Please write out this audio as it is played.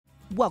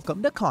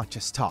Welcome to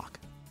Conscious Talk,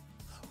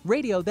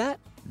 radio that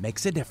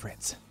makes a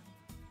difference.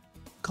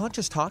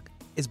 Conscious Talk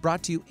is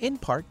brought to you in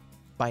part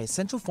by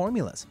Essential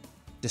Formulas,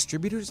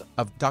 distributors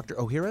of Dr.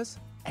 Ohhira's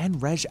and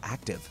Reg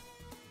Active,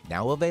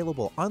 now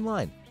available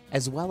online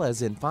as well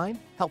as in fine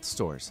health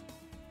stores.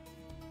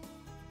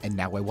 And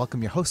now I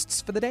welcome your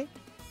hosts for the day,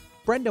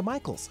 Brenda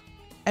Michaels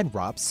and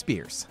Rob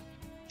Spears.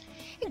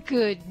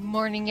 Good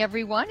morning,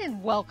 everyone,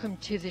 and welcome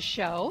to the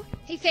show.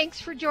 Hey, thanks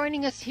for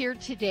joining us here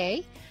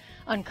today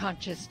on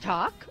Conscious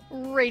Talk,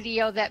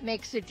 radio that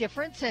makes a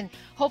difference and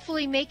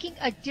hopefully making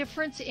a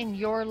difference in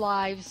your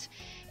lives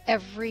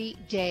every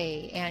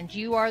day. And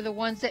you are the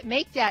ones that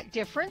make that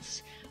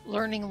difference,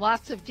 learning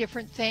lots of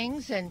different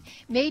things and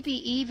maybe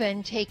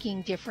even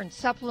taking different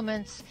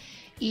supplements,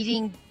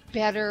 eating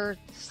better,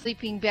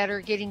 sleeping better,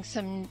 getting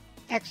some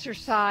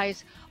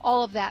exercise.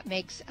 All of that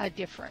makes a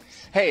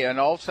difference. Hey, and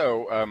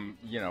also,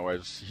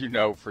 as you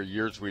know, for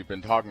years we've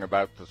been talking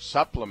about the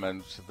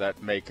supplements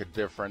that make a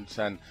difference.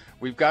 And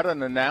we've got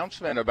an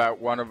announcement about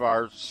one of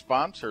our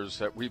sponsors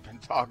that we've been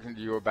talking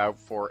to you about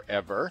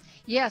forever.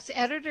 Yes,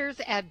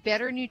 editors at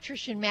Better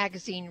Nutrition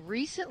Magazine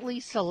recently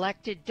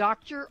selected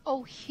Dr.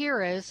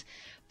 Ohhira's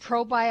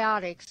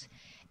probiotics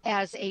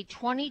as a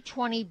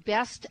 2020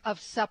 Best of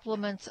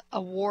Supplements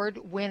Award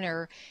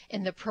winner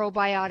in the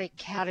probiotic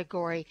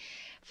category.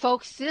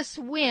 Folks, this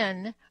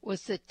win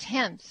was the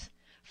 10th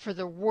for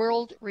the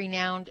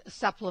world-renowned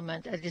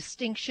supplement, a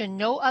distinction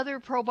no other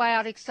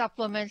probiotic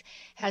supplement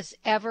has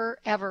ever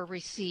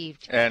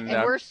received. And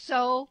we're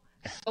so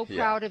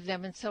proud of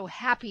them and so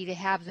happy to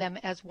have them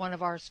as one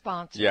of our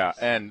sponsors. Yeah,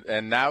 and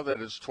now that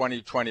it's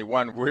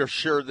 2021, we're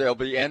sure they'll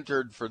be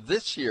entered for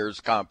this year's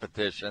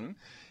competition.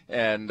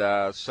 And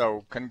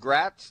so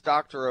congrats,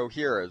 Dr.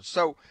 Ohhira.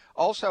 So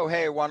also,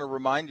 hey, I want to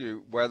remind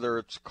you, whether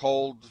it's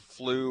cold,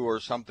 flu,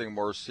 or something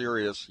more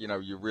serious,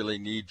 you really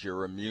need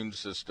your immune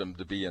system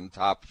to be in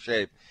top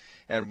shape.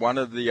 And one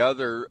of the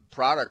other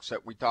products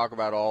that we talk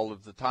about all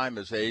of the time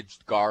is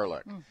aged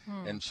garlic.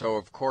 Mm-hmm. And so,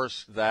 of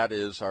course, that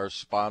is our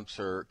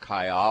sponsor,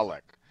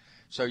 Kyolic.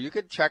 So you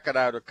could check it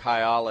out at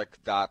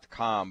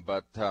kyolic.com,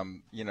 but,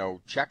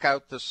 check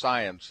out the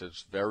science.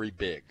 It's very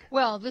big.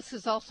 Well, this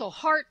is also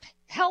Heart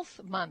Health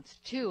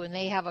Month, too, and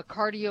they have a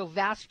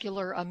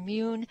cardiovascular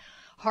immune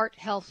heart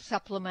health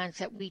supplements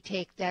that we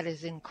take that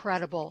is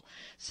incredible.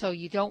 So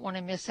you don't want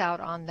to miss out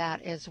on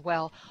that as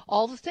well.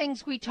 All the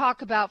things we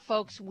talk about,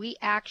 folks, we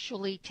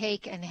actually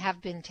take and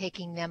have been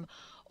taking them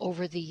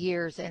over the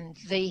years, and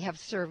they have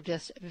served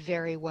us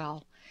very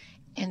well.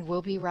 And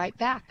we'll be right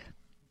back.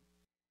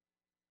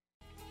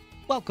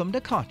 Welcome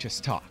to Conscious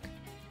Talk,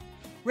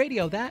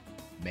 radio that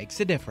makes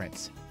a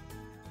difference.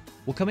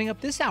 Well, coming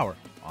up this hour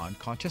on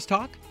Conscious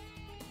Talk,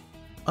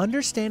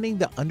 understanding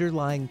the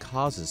underlying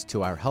causes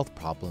to our health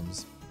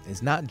problems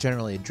is not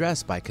generally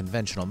addressed by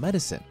conventional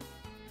medicine,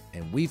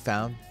 and we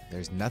found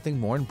there's nothing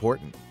more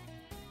important.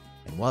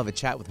 And we'll have a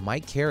chat with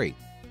Mike Carey,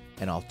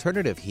 an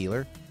alternative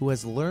healer who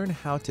has learned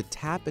how to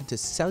tap into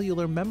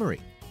cellular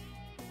memory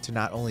to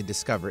not only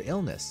discover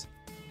illness,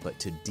 but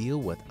to deal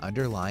with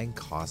underlying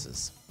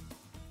causes.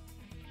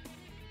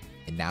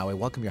 And now I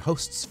welcome your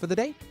hosts for the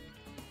day,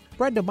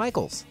 Brenda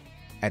Michaels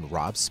and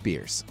Rob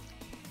Spears.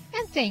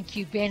 And thank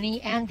you,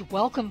 Benny, and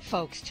welcome,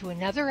 folks, to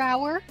another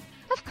hour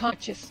of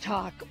Conscious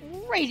Talk,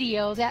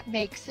 radio that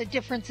makes a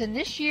difference. In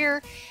this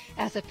year,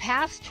 as the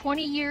past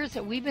 20 years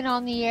that we've been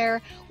on the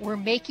air, we're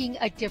making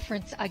a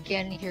difference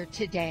again here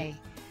today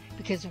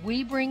because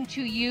we bring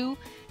to you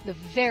the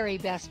very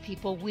best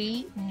people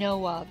we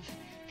know of,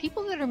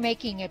 people that are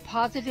making a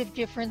positive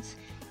difference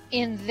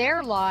in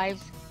their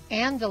lives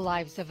and the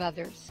lives of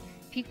others,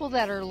 people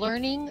that are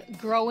learning,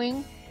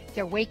 growing.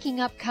 They're waking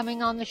up,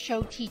 coming on the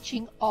show,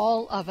 teaching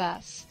all of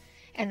us.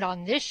 And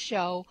on this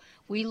show,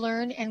 we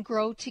learn and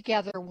grow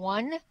together,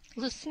 one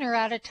listener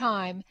at a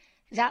time.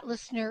 That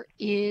listener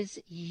is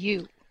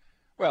you.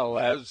 Well,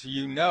 as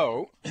you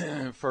know,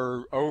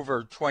 for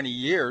over 20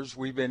 years,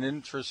 we've been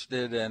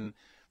interested in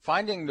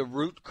finding the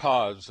root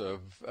cause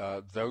of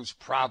those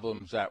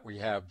problems that we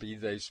have, be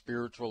they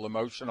spiritual,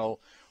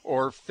 emotional,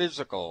 or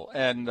physical.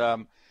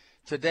 And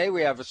today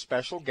we have a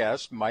special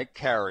guest, Mike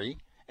Carey.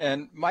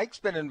 And Mike's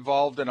been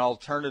involved in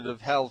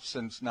alternative health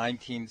since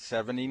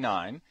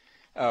 1979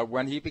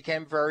 when he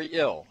became very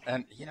ill.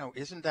 And,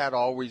 isn't that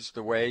always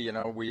the way?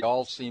 We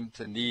all seem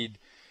to need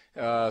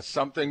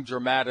something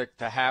dramatic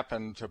to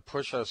happen to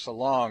push us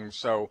along.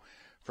 So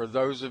for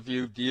those of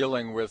you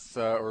dealing with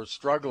or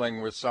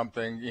struggling with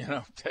something,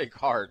 take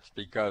heart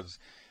because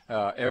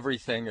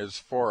everything is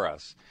for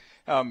us.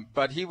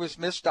 But he was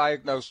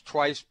misdiagnosed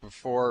twice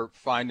before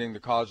finding the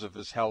cause of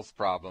his health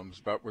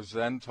problems, but was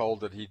then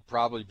told that he'd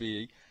probably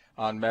be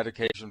on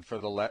medication for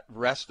the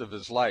rest of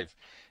his life.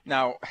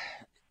 Now,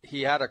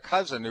 he had a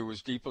cousin who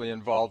was deeply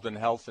involved in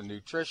health and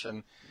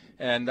nutrition,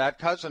 and that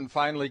cousin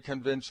finally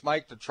convinced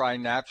Mike to try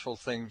natural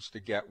things to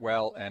get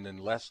well, and in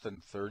less than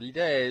 30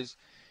 days,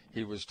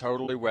 he was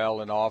totally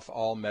well and off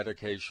all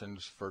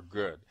medications for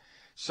good.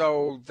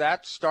 So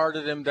that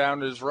started him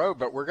down his road,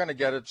 but we're going to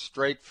get it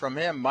straight from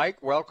him.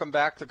 Mike, welcome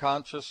back to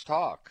Conscious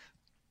Talk.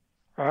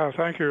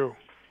 Thank you.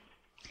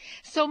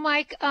 So,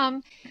 Mike,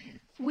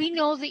 we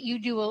know that you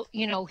do,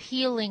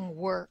 healing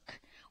work,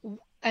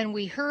 and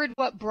we heard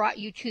what brought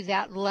you to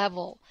that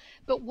level.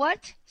 But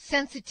what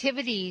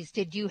sensitivities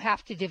did you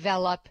have to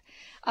develop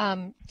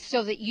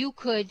so that you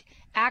could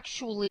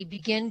actually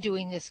begin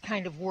doing this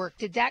kind of work?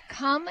 Did that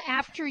come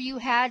after you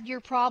had your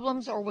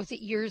problems, or was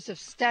it years of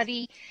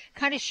study?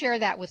 Kind of share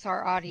that with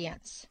our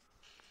audience.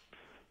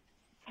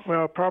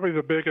 Well, probably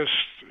the biggest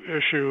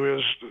issue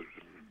is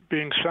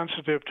being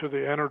sensitive to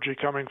the energy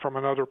coming from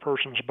another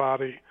person's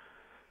body.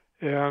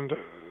 And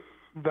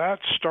that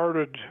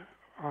started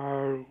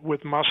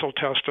with muscle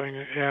testing,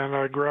 and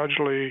I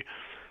gradually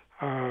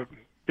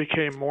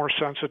became more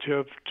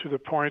sensitive to the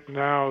point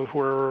now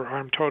where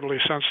I'm totally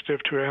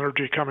sensitive to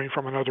energy coming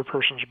from another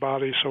person's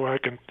body, so I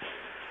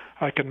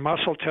can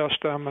muscle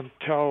test them and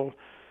tell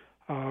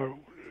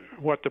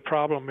what the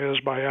problem is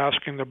by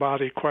asking the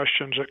body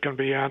questions that can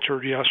be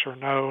answered yes or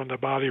no, and the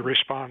body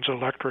responds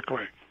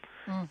electrically.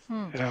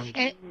 Mm-hmm. And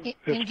it's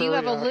do you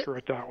very have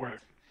accurate that way.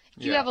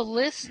 Do you have a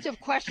list of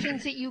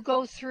questions that you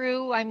go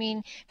through? I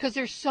mean, because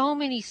there's so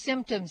many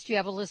symptoms. Do you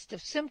have a list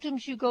of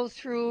symptoms you go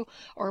through,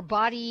 or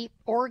body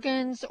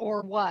organs,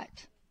 or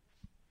what?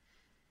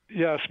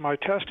 Yes, my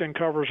testing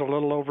covers a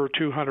little over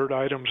 200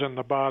 items in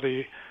the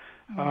body.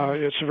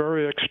 It's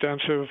very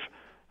extensive.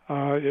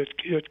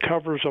 It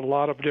covers a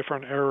lot of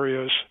different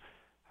areas,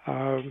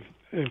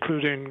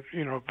 including,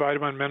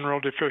 vitamin mineral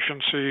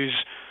deficiencies,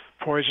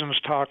 poisons,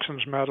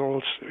 toxins,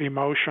 metals,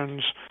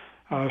 emotions,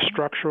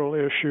 structural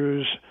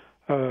issues,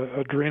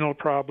 adrenal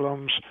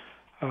problems,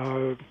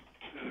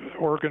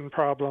 organ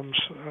problems.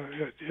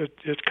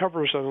 It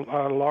covers a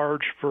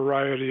large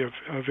variety of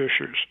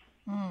issues.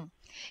 Mm.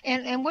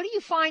 And what are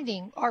you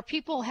finding? Are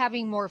people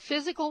having more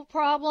physical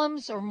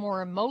problems or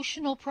more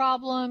emotional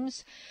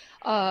problems?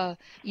 What?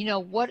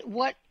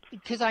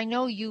 Because I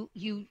know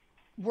you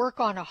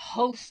work on a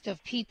host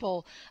of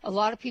people. A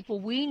lot of people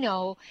we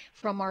know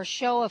from our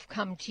show have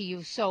come to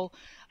you. So,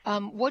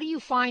 what are you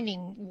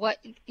finding?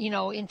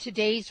 In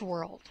today's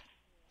world?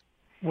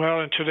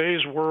 Well, in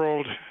today's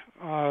world,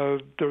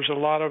 there's a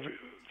lot of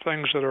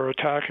things that are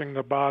attacking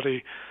the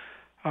body.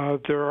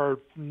 There are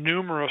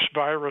numerous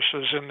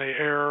viruses in the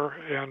air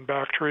and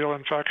bacterial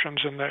infections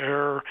in the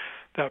air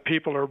that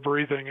people are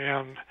breathing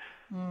in.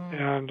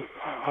 And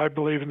I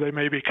believe they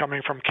may be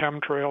coming from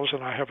chemtrails,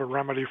 and I have a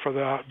remedy for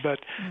that. But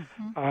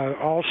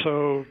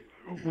also,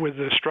 with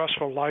the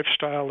stressful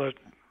lifestyle that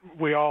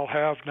we all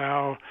have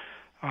now,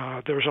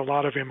 there's a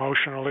lot of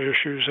emotional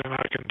issues, and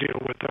I can deal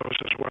with those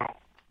as well.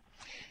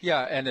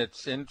 Yeah, and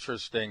it's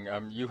interesting.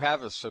 You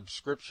have a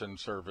subscription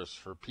service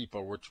for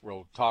people, which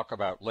we'll talk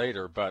about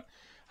later, but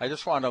I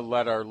just want to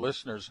let our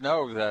listeners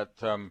know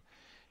that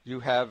you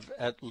have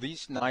at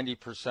least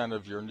 90%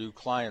 of your new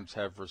clients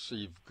have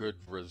received good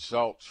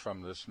results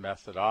from this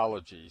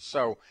methodology.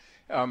 So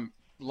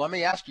let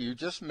me ask you, you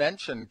just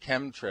mentioned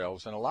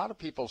chemtrails, and a lot of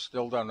people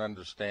still don't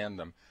understand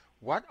them.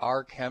 What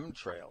are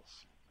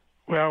chemtrails?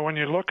 Well, when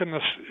you look in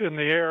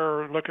the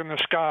air, look in the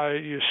sky,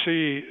 you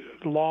see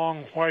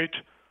long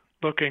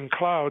white-looking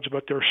clouds,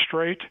 but they're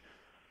straight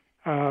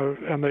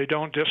and they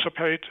don't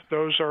dissipate.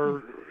 Those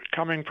are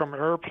coming from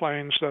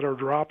airplanes that are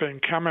dropping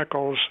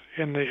chemicals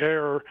in the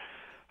air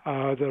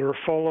that are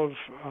full of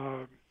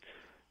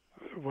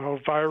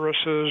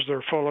viruses.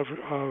 They're full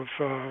of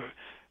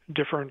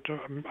different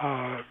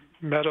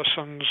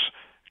medicines,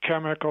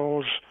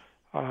 chemicals.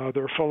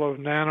 They're full of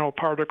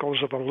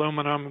nanoparticles of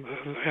aluminum,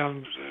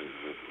 and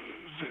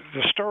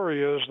the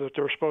story is that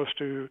they're supposed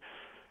to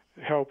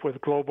help with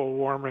global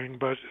warming,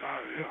 but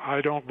I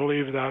don't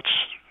believe that's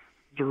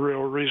the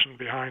real reason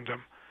behind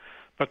them.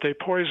 But they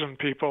poison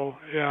people,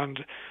 and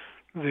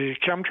the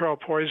chemtrail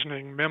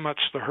poisoning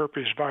mimics the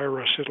herpes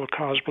virus. It'll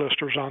cause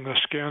blisters on the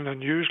skin,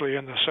 and usually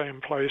in the same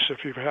place. If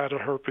you've had a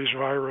herpes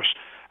virus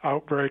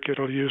outbreak,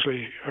 it'll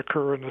usually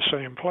occur in the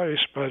same place,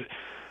 but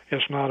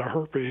it's not a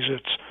herpes,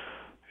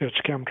 it's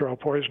chemtrail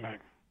poisoning.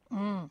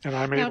 And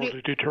I'm able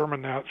to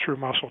determine that through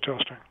muscle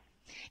testing.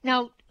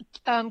 Now,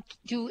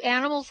 do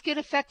animals get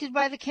affected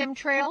by the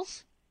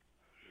chemtrails?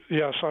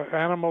 Yes,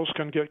 animals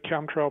can get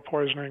chemtrail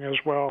poisoning as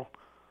well.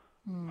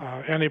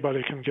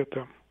 Anybody can get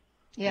them.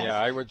 Yes. Yeah,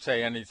 I would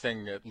say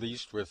anything at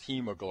least with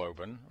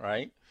hemoglobin,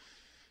 right?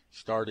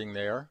 Starting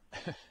there.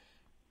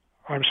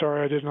 I'm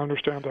sorry, I didn't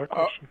understand that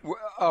question.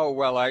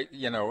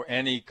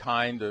 Any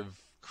kind of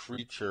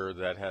creature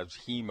that has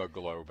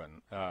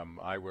hemoglobin,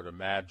 I would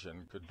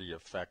imagine, could be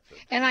affected.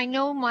 And I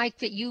know, Mike,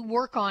 that you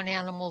work on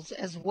animals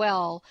as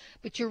well,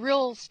 but your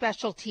real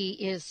specialty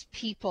is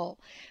people.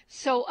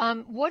 So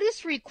what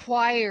is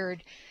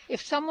required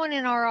if someone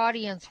in our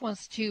audience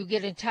wants to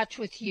get in touch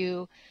with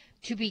you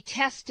to be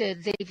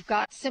tested? They've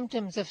got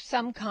symptoms of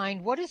some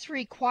kind. What is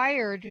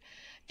required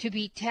to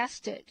be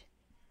tested?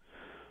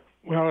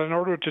 Well, in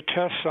order to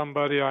test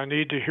somebody, I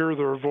need to hear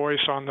their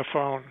voice on the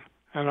phone.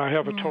 And I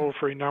have a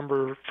toll-free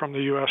number from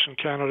the U.S. and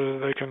Canada.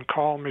 They can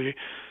call me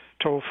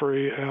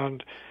toll-free.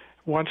 And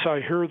once I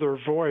hear their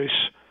voice,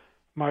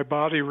 my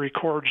body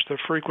records the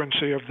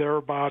frequency of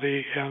their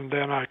body, and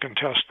then I can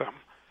test them.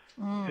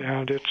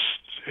 And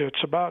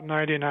it's about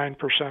 99%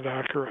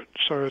 accurate.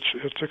 So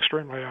it's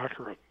extremely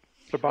accurate.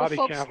 The body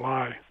can't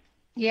lie.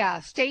 Yeah,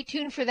 stay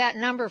tuned for that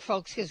number,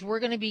 folks, because we're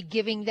going to be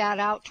giving that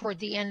out toward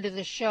the end of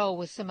the show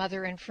with some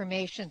other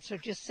information. So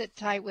just sit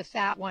tight with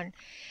that one.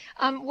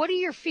 What are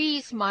your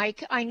fees,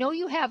 Mike? I know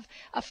you have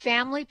a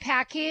family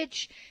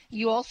package.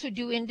 You also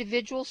do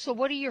individual. So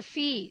what are your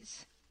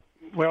fees?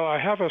 Well, I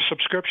have a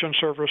subscription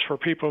service for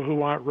people who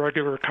want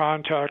regular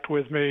contact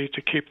with me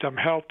to keep them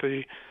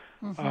healthy.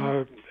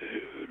 Mm-hmm.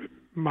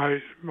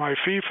 My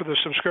fee for the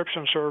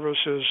subscription service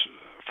is,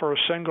 for a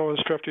single, is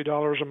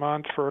 $50 a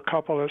month. For a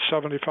couple, it's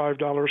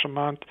 $75 a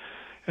month.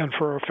 And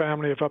for a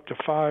family of up to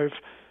 5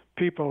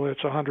 people,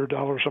 it's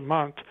 $100 a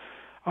month.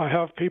 I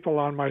have people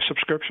on my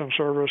subscription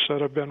service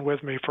that have been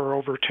with me for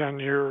over 10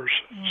 years.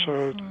 Mm-hmm.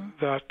 So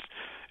that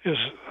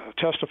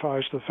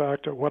testifies to the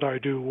fact that what I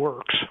do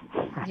works.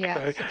 Okay?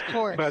 Yes, of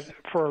course. But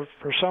for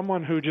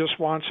someone who just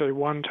wants a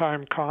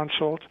one-time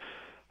consult,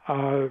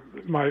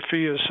 my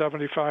fee is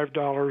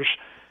 $75,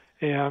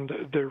 and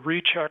the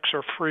rechecks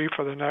are free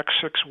for the next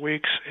 6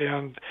 weeks,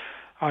 and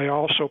I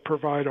also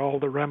provide all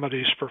the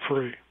remedies for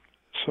free.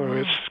 So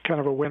it's kind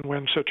of a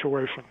win-win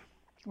situation.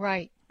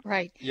 Right.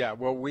 Yeah,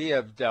 well, we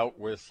have dealt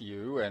with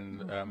you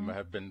and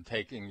have been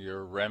taking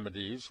your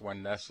remedies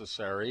when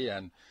necessary,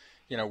 and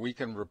we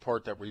can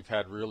report that we've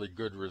had really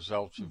good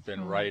results. You've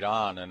been right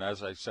on. And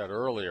as I said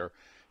earlier,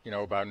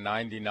 about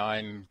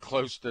 99,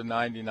 close to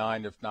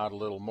 99, if not a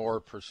little more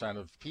 %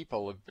 of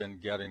people have been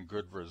getting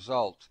good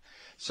results.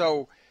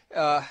 So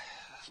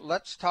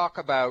let's talk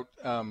about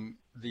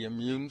the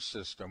immune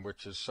system,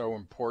 which is so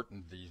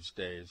important these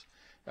days.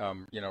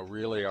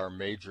 Really our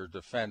major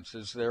defense.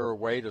 Is there a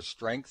way to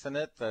strengthen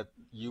it that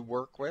you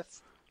work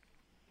with?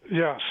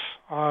 Yes.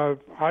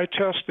 I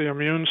test the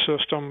immune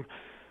system.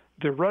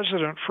 The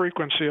resident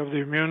frequency of the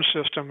immune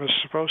system is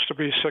supposed to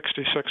be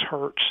 66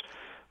 hertz,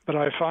 but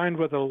I find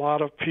with a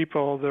lot of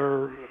people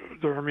their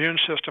immune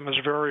system is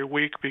very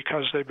weak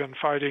because they've been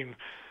fighting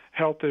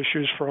health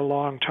issues for a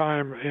long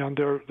time, and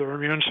their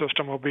immune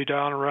system will be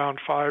down around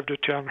 5 to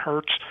 10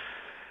 hertz.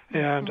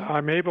 And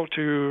I'm able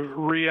to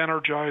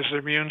re-energize the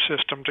immune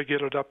system to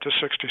get it up to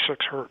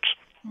 66 hertz.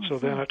 So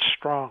then it's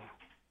strong.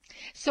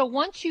 So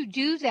once you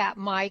do that,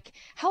 Mike,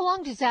 how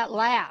long does that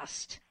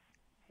last?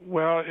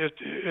 Well,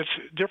 it's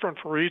different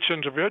for each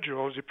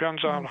individual. It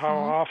depends on how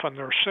often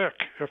they're sick.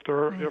 If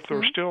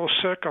they're still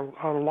sick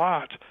a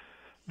lot,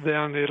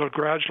 then it'll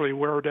gradually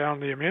wear down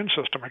the immune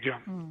system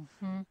again.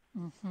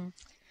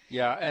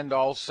 Yeah, and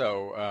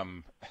also,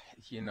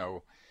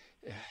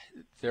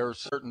 there are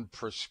certain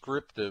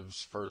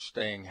prescriptives for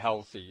staying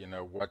healthy,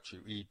 what you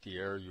eat, the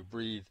air you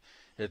breathe,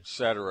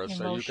 etc.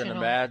 So you can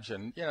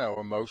imagine,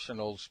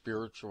 emotional,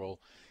 spiritual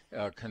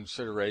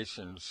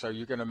considerations. So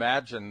you can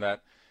imagine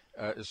that,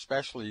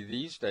 especially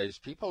these days,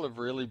 people have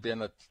really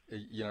been,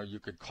 you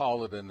could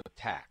call it an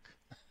attack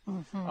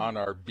on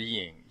our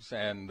beings.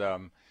 And,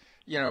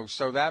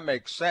 so that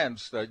makes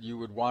sense that you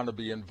would want to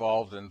be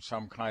involved in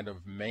some kind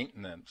of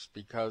maintenance,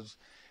 because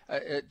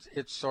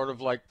it's sort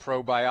of like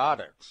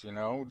probiotics,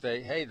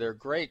 they're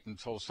great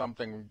until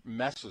something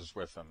messes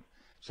with them.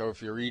 So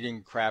if you're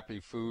eating crappy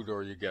food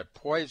or you get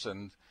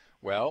poisoned,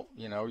 well,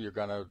 you're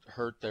going to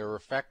hurt their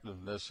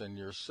effectiveness in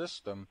your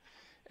system.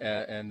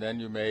 And then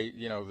you may,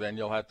 then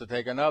you'll have to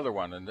take another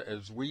one. And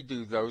as we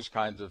do those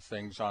kinds of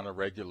things on a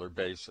regular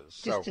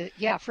basis.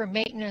 For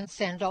maintenance,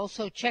 and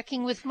also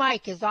checking with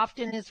Mike as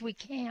often as we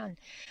can.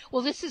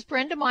 Well, this is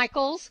Brenda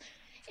Michaels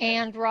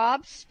and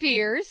Rob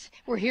Spears.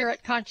 We're here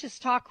at Conscious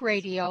Talk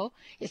Radio.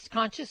 It's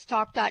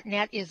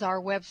conscioustalk.net is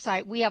our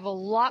website. We have a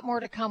lot more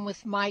to come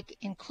with Mike,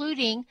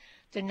 including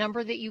the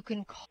number that you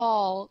can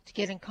call to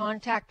get in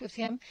contact with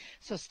him.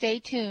 So stay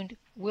tuned.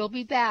 We'll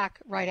be back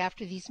right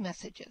after these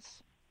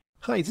messages.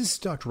 Hi, this is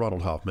Dr.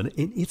 Ronald Hoffman,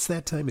 and it's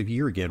that time of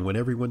year again when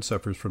everyone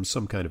suffers from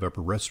some kind of upper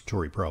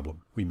respiratory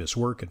problem. We miss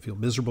work and feel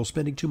miserable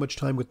spending too much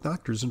time with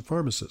doctors and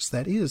pharmacists.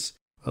 That is,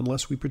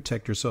 unless we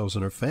protect ourselves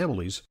and our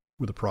families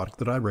with a product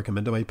that I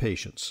recommend to my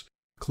patients,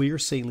 Clear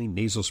Saline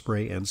Nasal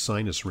Spray and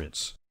Sinus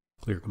Rinse.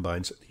 Clear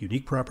combines the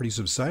unique properties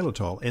of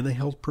xylitol and the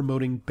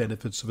health-promoting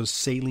benefits of a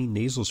saline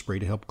nasal spray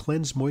to help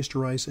cleanse,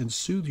 moisturize, and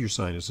soothe your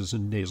sinuses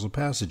and nasal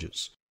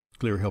passages.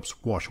 Clear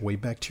helps wash away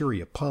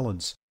bacteria,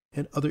 pollens,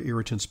 and other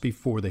irritants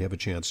before they have a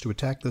chance to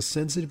attack the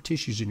sensitive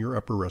tissues in your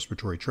upper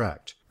respiratory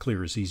tract.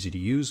 Clear is easy to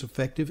use,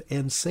 effective,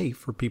 and safe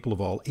for people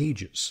of all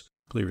ages.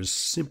 Clear is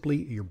simply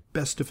your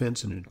best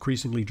defense in an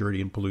increasingly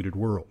dirty and polluted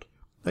world.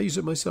 I use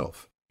it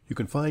myself. You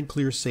can find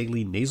Clear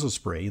Saline Nasal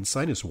Spray and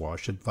Sinus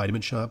Wash at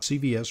Vitamin Shoppe,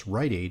 CVS,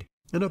 Rite Aid,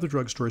 and other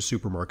drugstores,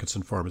 supermarkets,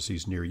 and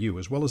pharmacies near you,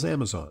 as well as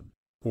Amazon.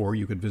 Or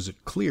you can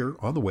visit Clear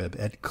on the web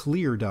at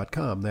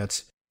clear.com.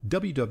 That's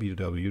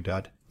www.xlear.com.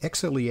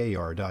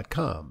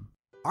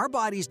 Our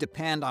bodies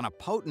depend on a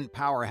potent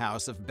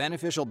powerhouse of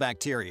beneficial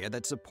bacteria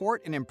that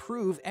support and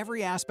improve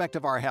every aspect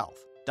of our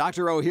health.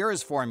 Dr.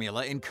 Ohhira's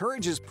formula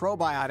encourages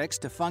probiotics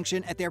to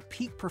function at their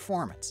peak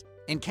performance.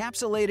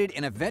 Encapsulated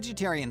in a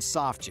vegetarian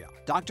soft gel,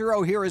 Dr.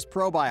 Ohhira's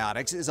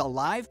Probiotics is a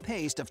live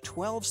paste of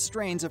 12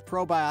 strains of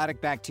probiotic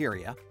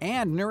bacteria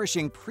and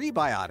nourishing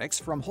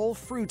prebiotics from whole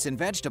fruits and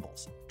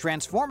vegetables.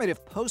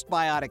 Transformative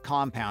postbiotic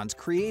compounds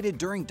created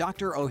during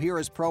Dr.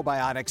 Ohhira's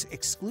Probiotics'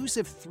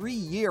 exclusive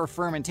 3-year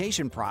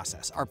fermentation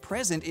process are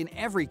present in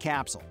every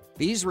capsule.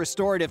 These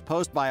restorative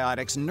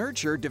postbiotics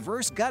nurture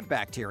diverse gut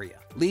bacteria,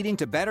 leading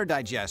to better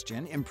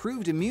digestion,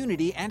 improved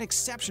immunity, and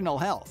exceptional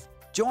health.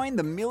 Join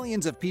the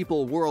millions of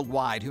people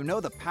worldwide who know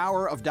the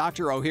power of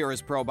Dr.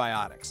 Ohhira's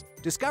Probiotics.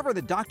 Discover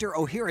the Dr.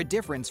 Ohhira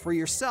difference for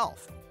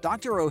yourself.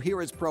 Dr.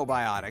 Ohhira's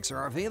Probiotics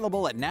are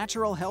available at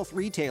natural health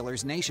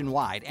retailers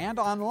nationwide and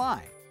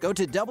online. Go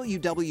to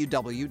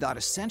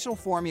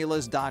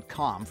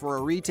www.essentialformulas.com for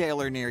a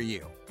retailer near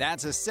you.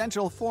 That's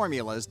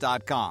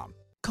essentialformulas.com.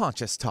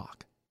 Conscious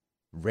Talk,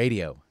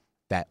 radio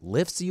that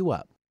lifts you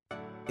up.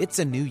 It's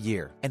a new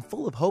year and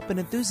full of hope and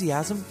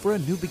enthusiasm for a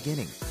new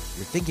beginning.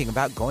 You're thinking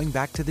about going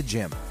back to the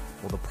gym.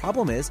 Well, the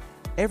problem is,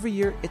 every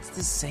year it's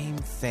the same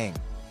thing.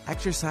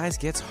 Exercise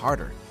gets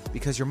harder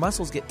because your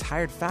muscles get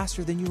tired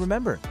faster than you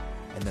remember.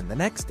 And then the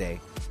next day,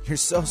 you're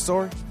so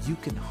sore you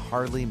can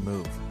hardly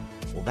move.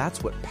 Well,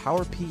 that's what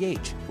Power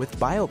pH with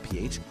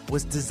BioPH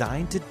was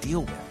designed to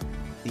deal with.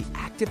 The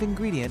active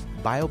ingredient,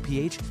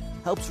 BioPH,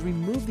 helps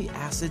remove the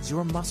acids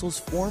your muscles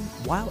form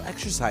while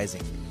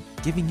exercising,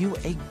 giving you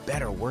a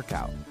better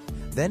workout.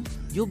 Then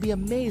you'll be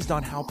amazed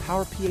on how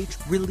Power pH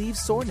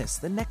relieves soreness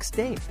the next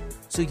day,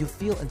 so you'll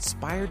feel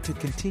inspired to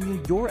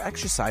continue your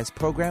exercise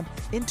program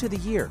into the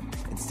year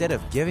instead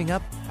of giving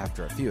up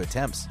after a few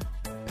attempts.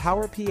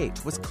 Power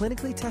pH was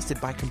clinically tested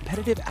by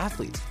competitive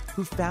athletes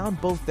who found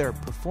both their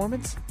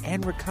performance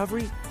and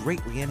recovery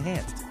greatly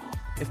enhanced.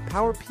 If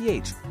Power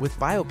pH with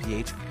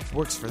BioPH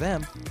works for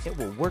them, it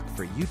will work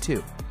for you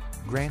too.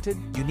 Granted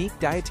unique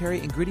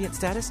dietary ingredient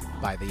status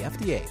by the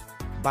FDA.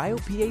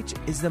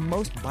 BioPH is the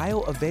most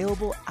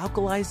bioavailable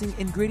alkalizing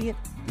ingredient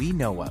we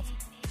know of.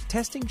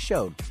 Testing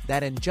showed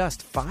that in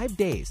just 5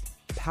 days,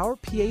 Power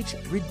pH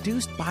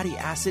reduced body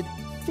acid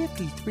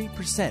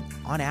 53%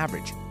 on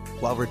average,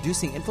 while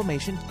reducing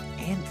inflammation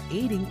and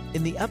aiding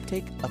in the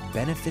uptake of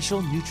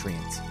beneficial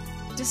nutrients.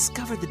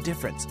 Discover the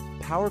difference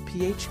Power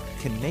pH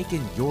can make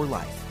in your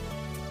life.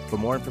 For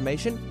more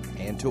information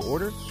and to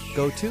order,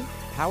 go to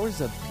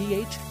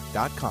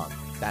powersofph.com.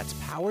 That's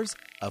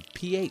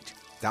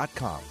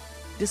powersofph.com.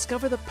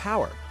 Discover the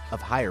power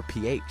of higher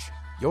pH.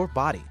 Your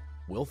body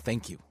will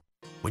thank you.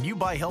 When you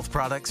buy health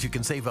products, you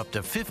can save up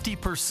to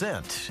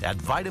 50% at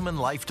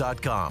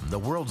vitaminlife.com, the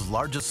world's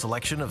largest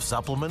selection of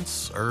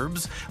supplements,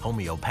 herbs,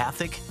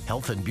 homeopathic,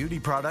 health and beauty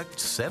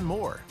products, and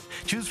more.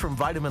 Choose from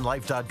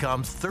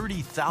vitaminlife.com's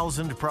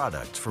 30,000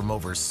 products from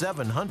over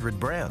 700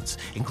 brands,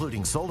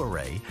 including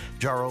Cellular,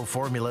 Jarrow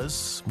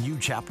Formulas, New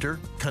Chapter,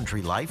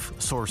 Country Life,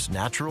 Source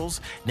Naturals,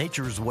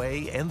 Nature's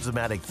Way,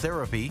 Enzymatic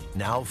Therapy,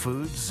 Now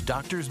Foods,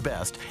 Doctor's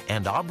Best,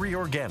 and Aubrey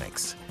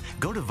Organics.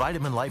 Go to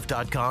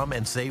vitaminlife.com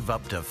and save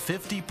up to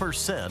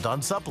 50%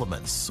 on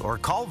supplements, or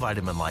call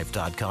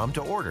vitaminlife.com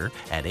to order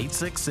at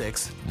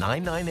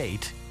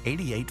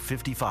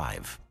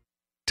 866-998-8855.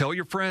 Tell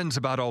your friends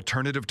about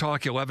Alternative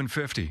Talk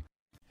 1150.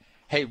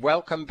 Hey,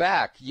 welcome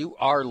back. You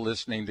are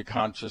listening to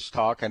Conscious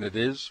Talk, and it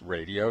is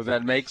radio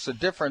that makes a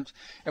difference.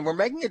 And we're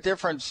making a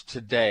difference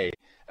today.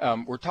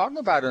 We're talking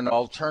about an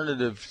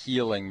alternative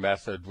healing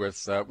method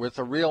with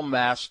a real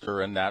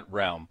master in that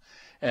realm.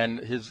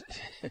 And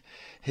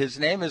his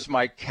name is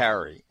Mike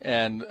Carey.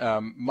 And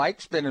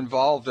Mike's been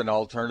involved in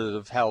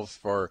alternative health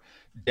for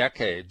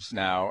decades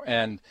now.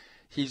 And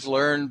he's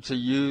learned to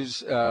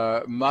use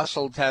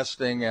muscle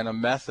testing and a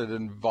method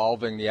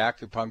involving the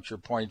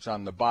acupuncture points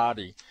on the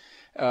body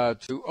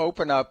to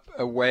open up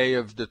a way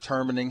of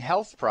determining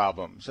health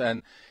problems.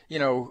 And, you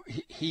know,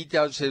 he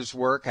does his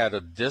work at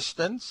a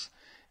distance.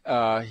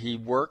 He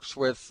works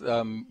with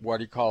what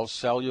he calls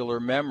cellular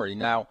memory.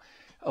 Now,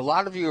 a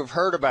lot of you have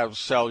heard about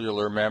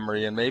cellular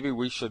memory, and maybe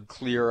we should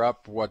clear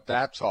up what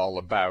that's all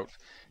about.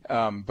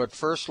 But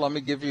first, let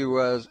me give you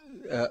a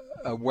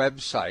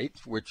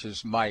website, which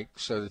is Mike,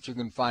 so that you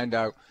can find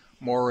out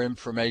more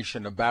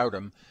information about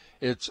him.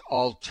 It's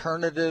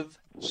Alternative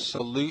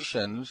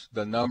Solutions,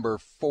 the number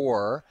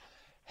 4,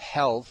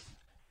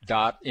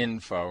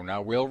 health.info.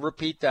 Now, we'll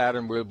repeat that,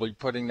 and we'll be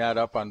putting that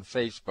up on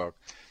Facebook,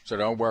 so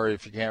don't worry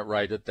if you can't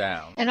write it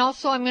down. And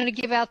also, I'm going to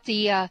give out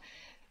the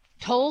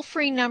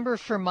toll-free number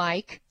for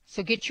Mike,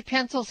 so get your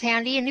pencils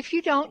handy. And if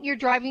you don't, you're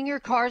driving your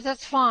cars,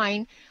 that's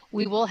fine.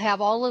 We will have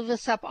all of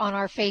this up on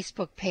our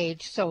Facebook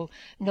page, so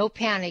no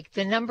panic.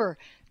 The number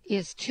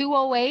is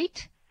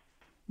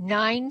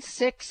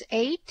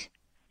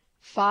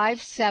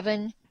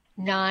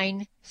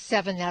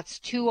 208-968-5797. That's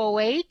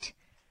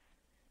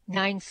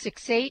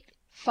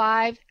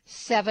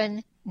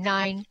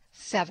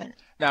 208-968-5797.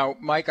 Now,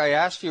 Mike, I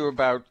asked you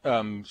about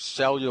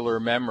cellular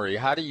memory.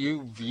 How do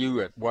you view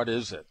it? What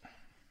is it?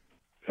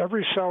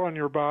 Every cell in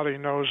your body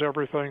knows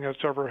everything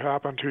that's ever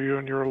happened to you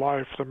in your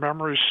life. The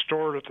memory is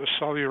stored at the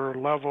cellular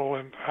level,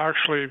 and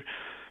actually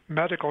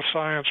medical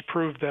science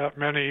proved that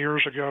many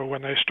years ago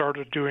when they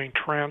started doing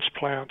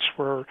transplants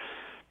where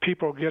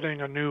people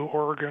getting a new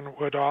organ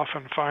would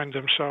often find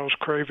themselves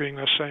craving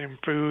the same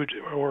food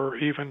or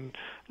even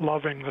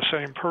loving the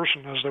same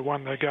person as the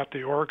one they got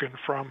the organ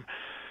from.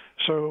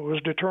 So it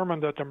was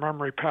determined that the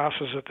memory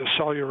passes at the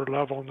cellular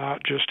level,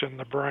 not just in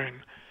the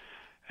brain.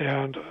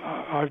 And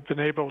I've been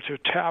able to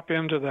tap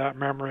into that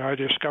memory. I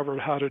discovered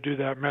how to do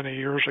that many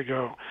years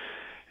ago.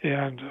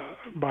 And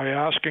by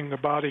asking the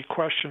body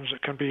questions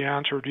that can be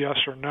answered yes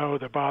or no,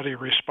 the body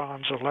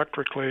responds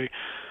electrically,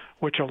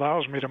 which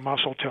allows me to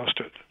muscle test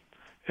it.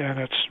 And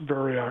it's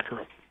very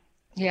accurate.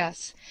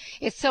 Yes.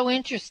 It's so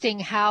interesting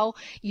how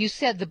you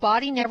said the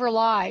body never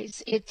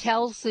lies. It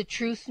tells the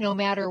truth no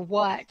matter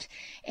what.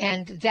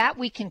 And that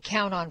we can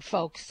count on,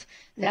 folks.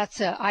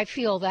 I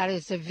feel that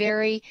is a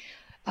very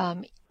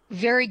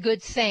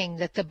good thing,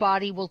 that the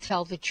body will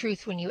tell the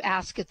truth when you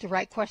ask it the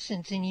right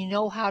questions and you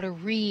know how to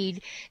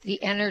read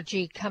the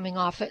energy coming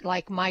off it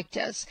like Mike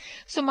does.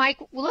 So Mike,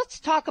 let's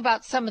talk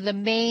about some of the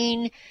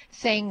main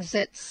things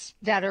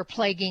that are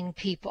plaguing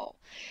people.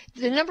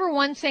 The number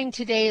one thing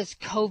today is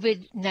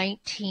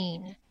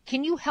COVID-19.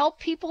 Can you help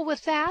people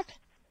with that?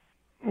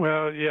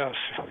 Well, yes.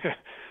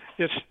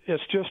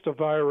 It's just a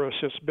virus.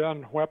 It's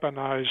been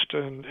weaponized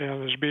and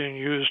is being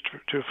used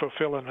to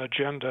fulfill an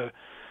agenda.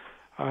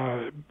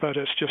 But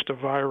it's just a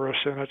virus,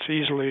 and it's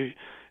easily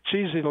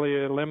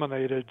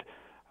eliminated.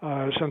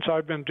 Since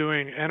I've been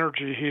doing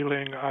energy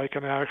healing, I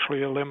can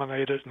actually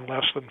eliminate it in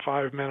less than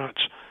 5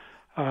 minutes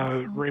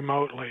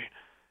remotely,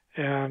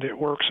 and it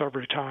works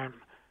every time.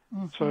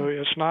 Mm-hmm. So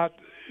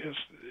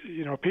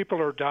people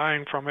are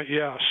dying from it,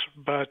 yes,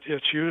 but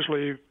it's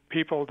usually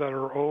people that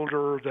are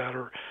older, that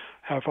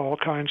have all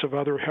kinds of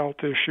other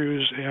health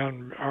issues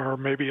and are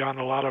maybe on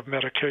a lot of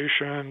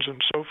medications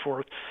and so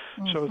forth.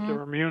 Mm-hmm. So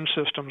their immune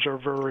systems are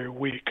very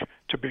weak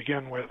to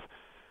begin with,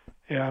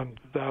 and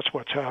that's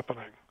what's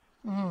happening.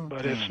 Mm-hmm.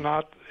 But it's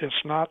not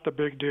the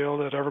big deal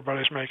that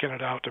everybody's making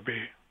it out to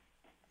be.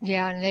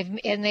 Yeah,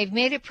 and they've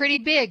made it pretty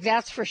big,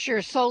 that's for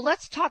sure. So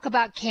let's talk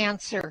about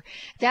cancer.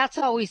 That's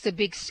always a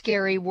big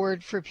scary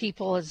word for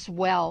people as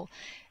well.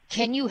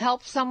 Can you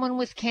help someone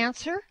with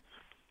cancer?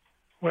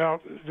 Well,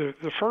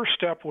 the first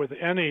step with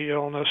any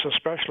illness,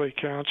 especially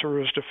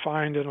cancer, is to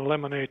find and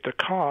eliminate the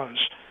cause.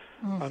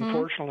 Mm-hmm.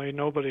 Unfortunately,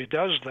 nobody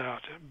does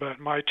that, but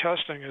my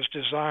testing is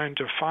designed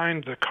to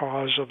find the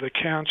cause of the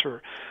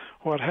cancer.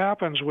 What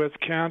happens with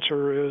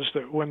cancer is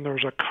that when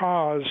there's a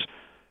cause,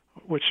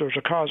 which there's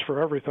a cause for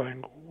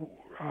everything,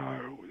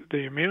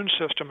 the immune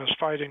system is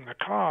fighting the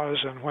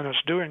cause, and when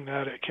it's doing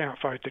that, it can't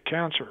fight the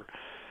cancer.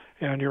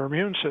 And your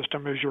immune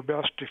system is your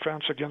best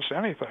defense against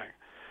anything.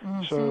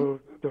 Mm-hmm.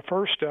 So the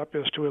first step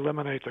is to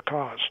eliminate the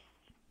cause.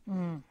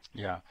 Mm.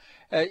 Yeah.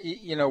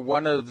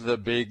 One of the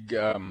big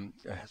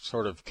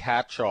sort of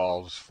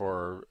catch-alls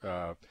for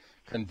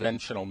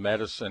conventional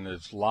medicine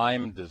is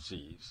Lyme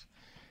disease.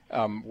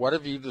 What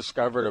have you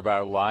discovered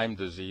about Lyme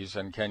disease,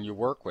 and can you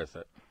work with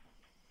it?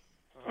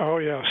 Oh,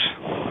 yes.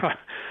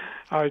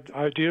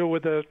 I deal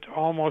with it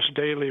almost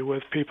daily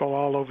with people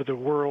all over the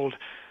world.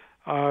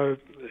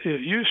 It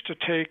used to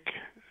take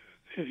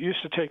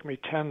me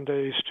 10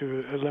 days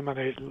to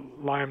eliminate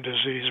Lyme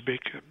disease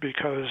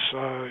because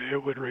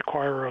it would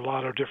require a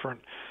lot of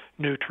different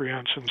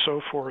nutrients and so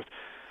forth.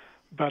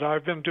 But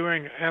I've been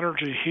doing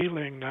energy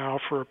healing now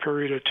for a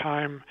period of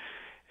time,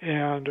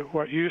 and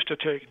what used to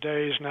take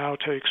days now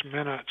takes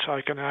minutes.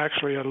 I can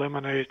actually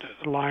eliminate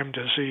Lyme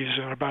disease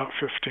in about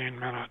 15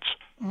 minutes.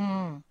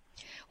 Mm.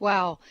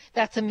 Wow,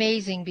 that's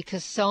amazing,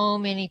 because so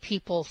many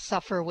people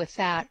suffer with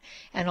that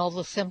and all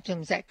the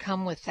symptoms that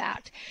come with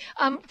that.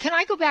 Can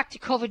I go back to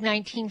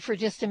COVID-19 for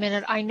just a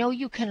minute? I know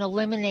you can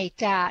eliminate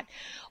that.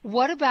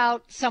 What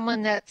about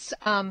someone that's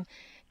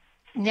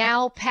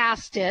now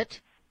past it?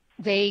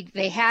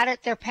 They had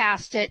it, they're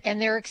past it, and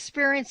they're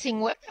experiencing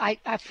what I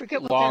forget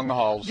what long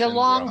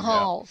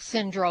haul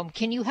syndrome.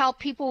 Can you help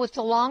people with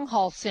the long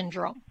haul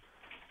syndrome?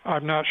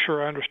 I'm not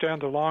sure I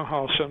understand the long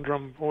haul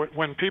syndrome.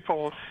 When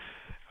people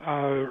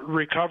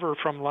recover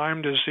from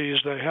Lyme disease,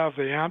 they have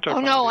the antibodies.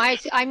 Oh no, I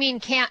mean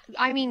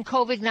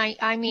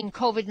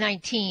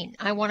COVID-19.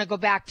 I want to go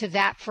back to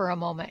that for a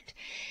moment.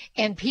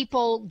 And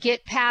people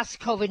get past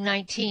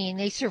COVID-19,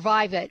 they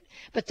survive it,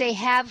 but they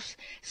have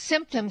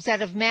symptoms that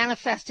have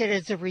manifested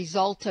as a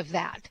result of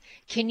that.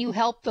 Can you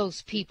help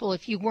those people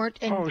if you weren't?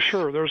 Oh,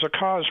 sure. There's a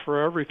cause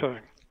for everything.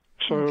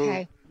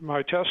 So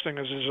my testing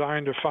is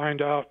designed to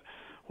find out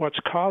what's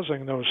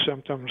causing those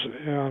symptoms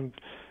and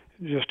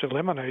just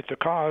eliminate the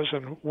cause.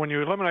 And when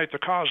you eliminate the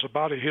cause, the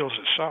body heals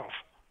itself.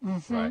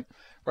 Mm-hmm.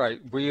 Right.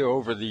 We,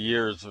 over the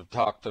years, have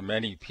talked to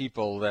many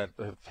people that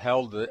have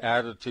held the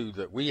attitude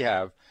that we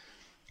have,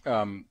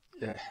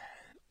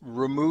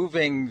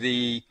 removing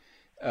the,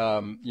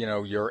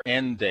 your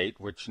end date,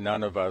 which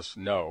none of us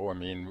know. I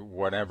mean,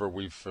 whenever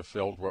we've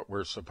fulfilled what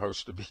we're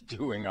supposed to be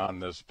doing on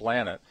this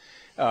planet,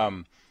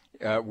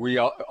 we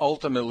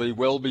ultimately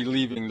will be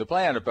leaving the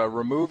planet. But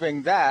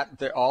removing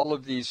that, all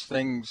of these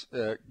things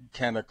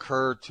can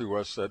occur to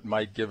us that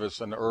might give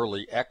us an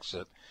early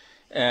exit.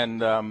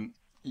 And,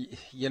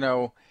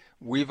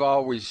 we've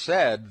always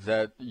said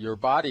that your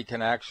body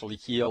can actually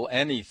heal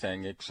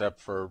anything except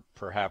for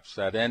perhaps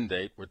that end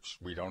date, which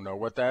we don't know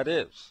what that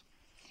is.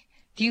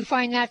 Do you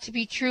find that to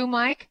be true,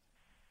 Mike?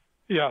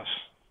 Yes,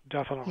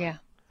 definitely. Yeah.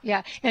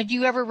 Yeah. Now, do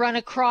you ever run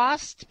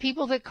across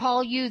people that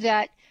call you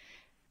that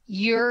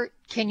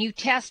can you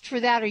test for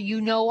that,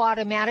 or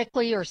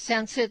automatically or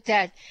sense it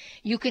that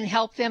you can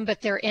help them,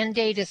 but their end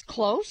date is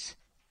close?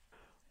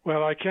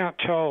 Well, I can't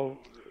tell.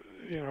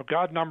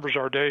 God numbers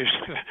our days.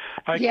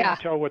 I can't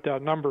tell what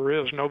that number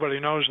is. Nobody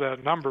knows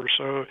that number,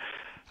 so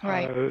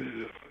right.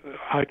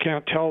 I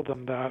can't tell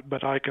them that,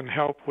 but I can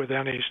help with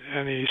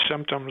any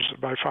symptoms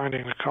by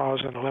finding the cause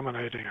and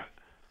eliminating it.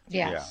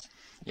 Yes.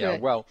 Yeah.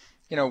 Well,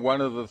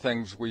 one of the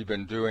things we've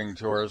been doing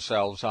to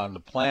ourselves on the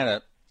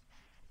planet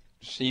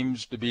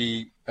seems to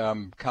be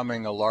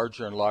becoming a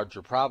larger and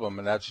larger problem,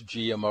 and that's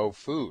GMO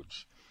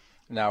foods.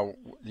 Now,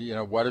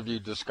 what have you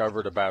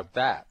discovered about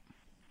that?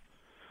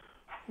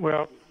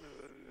 Well,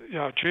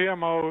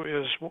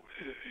 GMO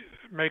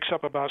makes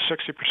up about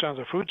 60% of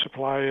the food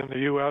supply in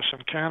the U.S.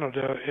 and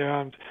Canada,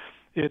 and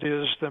it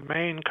is the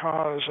main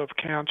cause of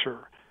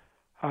cancer.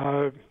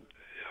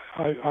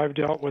 I've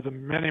dealt with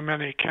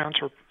many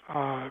cancer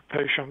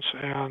patients,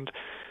 and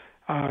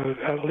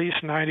at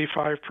least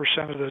 95%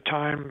 of the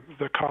time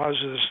the cause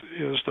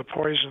is the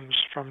poisons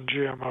from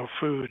GMO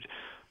food.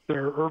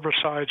 They're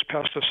herbicides,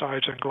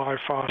 pesticides, and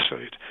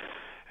glyphosate.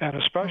 And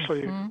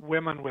especially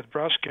women with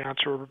breast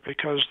cancer,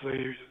 because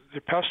the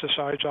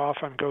pesticides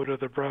often go to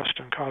the breast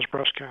and cause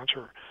breast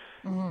cancer.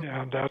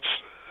 And that's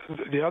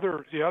the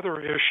other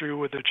issue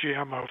with the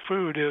GMO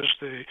food is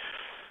the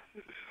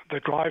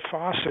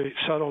glyphosate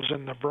settles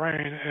in the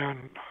brain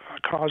and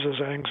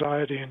causes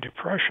anxiety and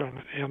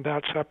depression, and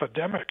that's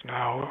epidemic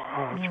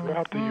now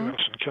throughout the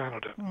U.S. and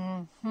Canada.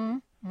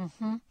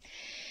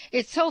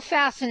 It's so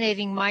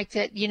fascinating, Mike,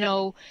 that,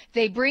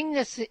 they bring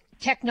this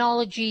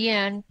technology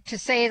in to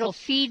say it'll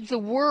feed the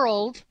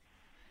world,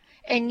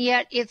 and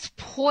yet it's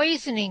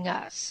poisoning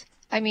us.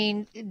 I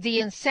mean,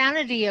 the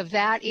insanity of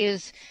that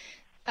is,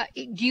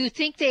 do you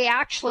think they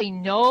actually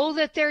know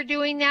that they're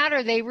doing that,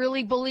 or they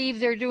really believe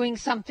they're doing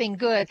something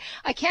good?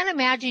 I can't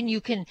imagine you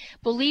can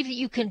believe that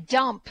you can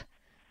dump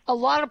a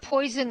lot of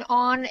poison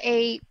on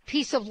a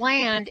piece of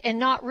land and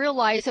not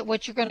realize that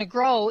what you're going to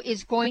grow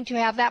is going to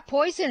have that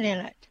poison in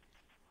it.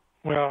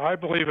 Well, I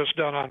believe it's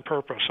done on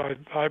purpose.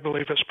 I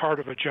believe it's part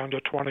of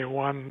Agenda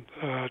 21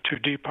 to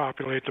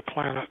depopulate the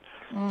planet.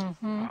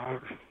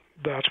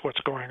 That's what's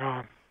going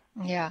on.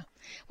 Yeah.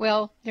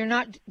 Well,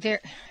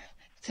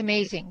 it's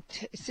amazing.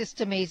 It's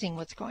just amazing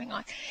what's going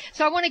on.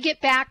 So I want to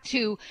get back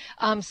to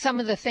some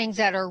of the things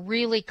that are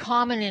really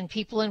common in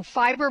people, and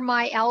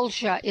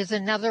fibromyalgia is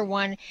another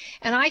one.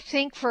 And I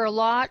think for a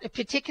lot,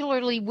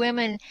 particularly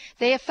women,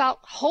 they have felt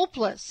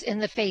hopeless in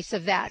the face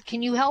of that.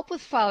 Can you help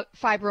with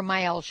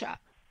fibromyalgia?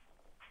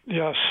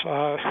 Yes,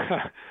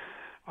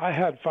 I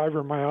had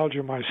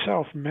fibromyalgia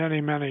myself many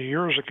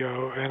years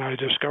ago, and I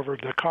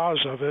discovered the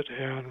cause of it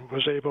and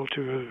was able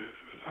to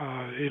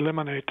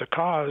eliminate the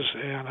cause,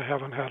 and I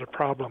haven't had a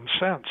problem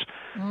since.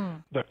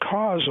 The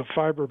cause of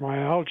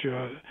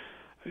fibromyalgia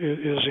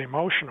is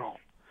emotional,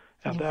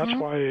 and that's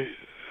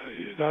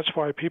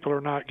why people are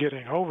not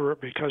getting over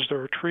it, because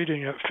they're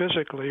treating it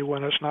physically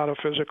when it's not a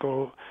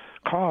physical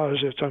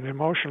cause, it's an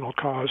emotional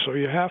cause. So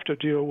you have to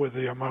deal with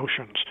the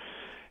emotions.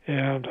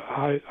 And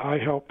I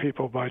help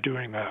people by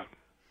doing that.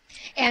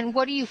 And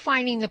what are you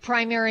finding the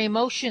primary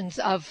emotions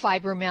of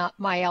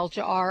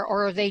fibromyalgia are,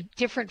 or are they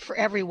different for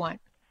everyone?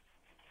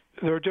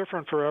 They're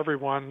different for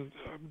everyone.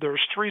 There's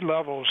 3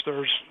 levels.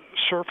 There's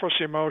surface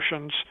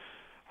emotions,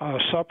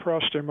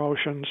 suppressed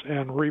emotions,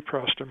 and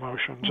repressed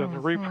emotions. And the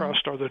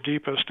repressed are the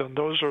deepest, and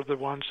those are the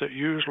ones that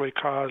usually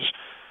cause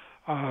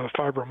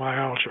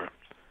fibromyalgia.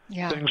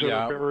 Things that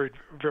are buried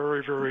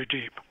very, very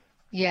deep.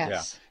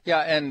 Yes. Yeah,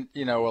 and,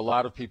 a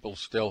lot of people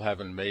still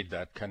haven't made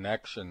that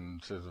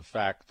connection to the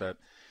fact that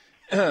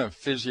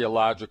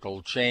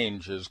physiological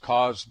change is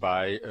caused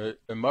by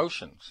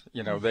emotions.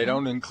 They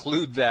don't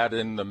include that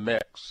in the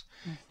mix.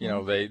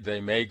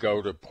 They may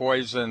go to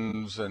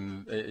poisons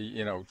and,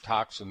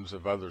 toxins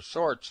of other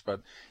sorts,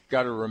 but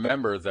got to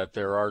remember that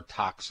there are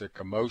toxic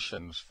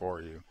emotions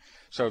for you.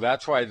 So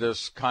that's why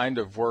this kind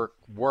of work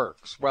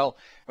works. Well,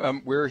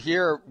 we're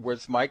here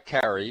with Mike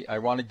Carey. I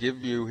want to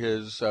give you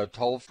his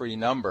toll-free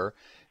number.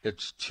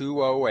 It's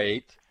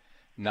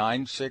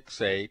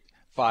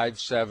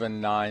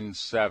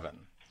 208-968-5797.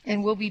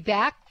 And we'll be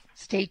back.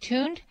 Stay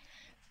tuned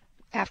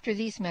after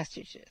these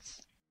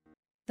messages.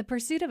 The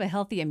pursuit of a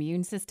healthy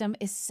immune system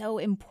is so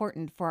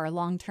important for our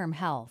long-term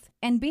health.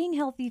 And being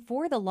healthy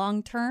for the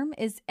long term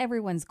is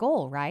everyone's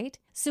goal, right?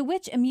 So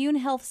which immune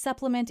health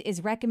supplement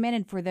is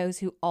recommended for those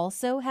who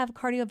also have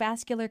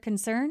cardiovascular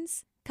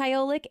concerns?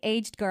 Kyolic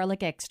Aged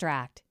Garlic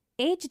Extract.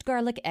 Aged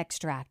garlic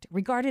extract,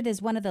 regarded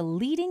as one of the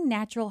leading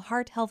natural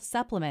heart health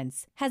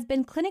supplements, has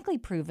been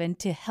clinically proven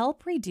to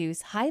help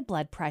reduce high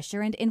blood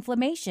pressure and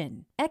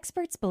inflammation.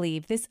 Experts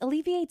believe this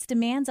alleviates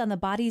demands on the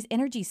body's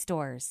energy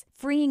stores,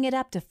 freeing it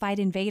up to fight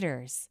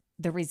invaders.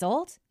 The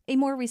result? A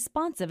more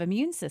responsive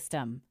immune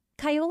system.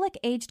 Kyolic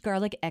Aged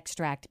Garlic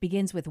Extract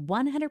begins with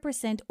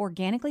 100%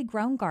 organically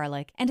grown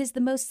garlic and is the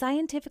most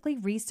scientifically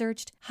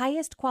researched,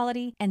 highest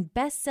quality, and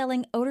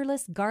best-selling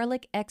odorless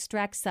garlic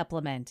extract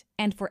supplement.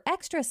 And for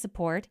extra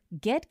support,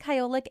 get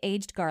Kyolic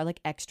Aged Garlic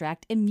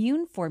Extract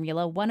Immune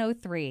Formula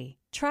 103.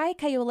 Try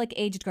Kyolic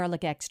Aged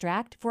Garlic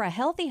Extract for a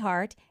healthy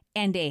heart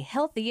and a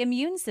healthy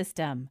immune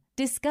system.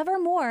 Discover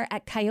more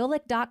at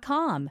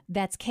kyolic.com.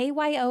 That's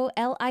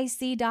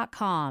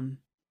KYOLIC.com.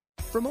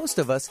 For most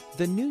of us,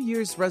 the New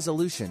Year's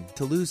resolution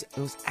to lose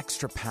those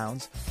extra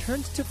pounds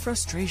turns to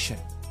frustration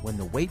when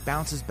the weight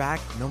bounces back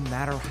no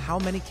matter how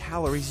many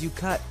calories you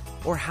cut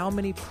or how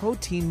many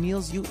protein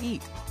meals you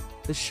eat.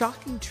 The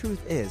shocking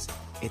truth is,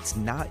 it's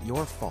not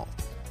your fault.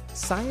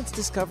 Science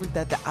discovered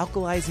that the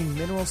alkalizing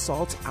mineral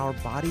salts our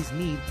bodies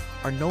need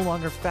are no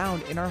longer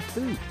found in our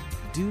food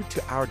due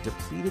to our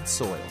depleted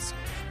soils,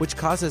 which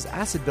causes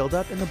acid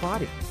buildup in the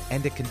body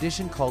and a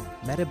condition called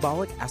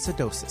metabolic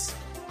acidosis.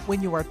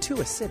 When you are too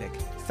acidic,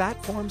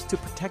 fat forms to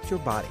protect your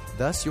body.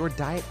 Thus, your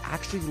diet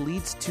actually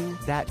leads to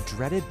that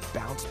dreaded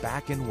bounce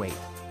back in weight.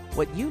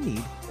 What you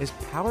need is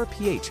Power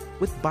pH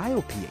with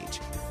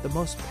BioPH, the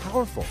most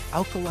powerful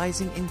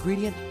alkalizing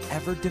ingredient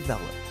ever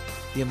developed.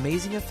 The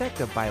amazing effect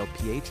of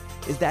BioPH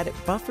is that it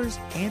buffers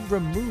and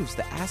removes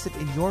the acid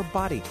in your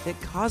body that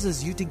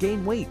causes you to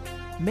gain weight.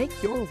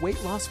 Make your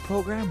weight loss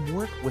program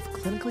work with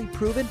clinically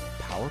proven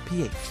Power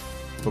pH.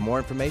 For more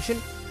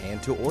information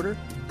and to order,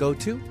 go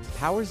to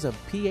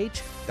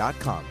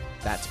powersofph.com.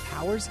 That's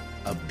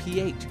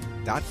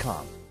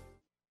powersofph.com.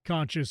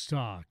 Conscious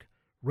Talk,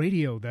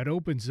 radio that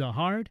opens the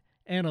heart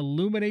and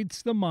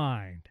illuminates the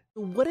mind.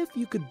 What if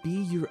you could be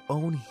your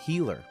own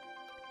healer?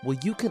 Well,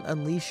 you can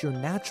unleash your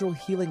natural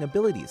healing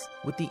abilities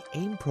with the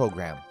AIM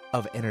program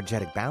of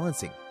energetic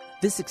balancing.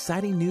 This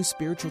exciting new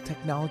spiritual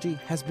technology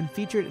has been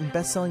featured in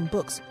best-selling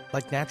books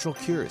like Natural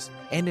Cures,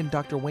 and in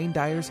Dr. Wayne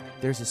Dyer's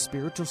There's a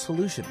Spiritual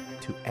Solution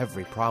to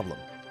Every Problem.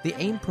 The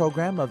AIM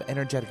program of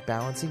energetic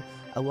balancing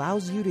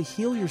allows you to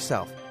heal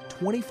yourself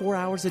 24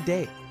 hours a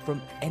day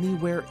from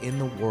anywhere in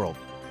the world.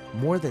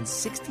 More than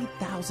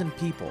 60,000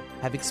 people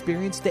have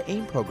experienced the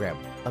AIM program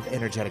of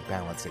energetic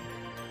balancing.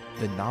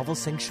 The novel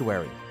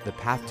Sanctuary, The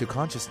Path to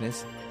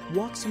Consciousness,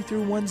 walks you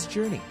through one's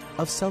journey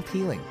of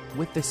self-healing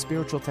with this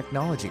spiritual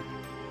technology.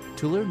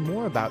 To learn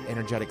more about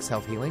energetic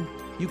self-healing,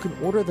 you can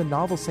order the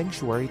novel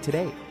Sanctuary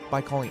today by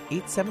calling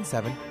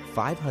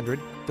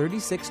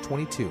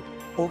 877-500-3622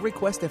 or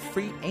request a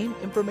free AIM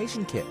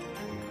information kit.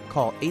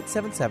 Call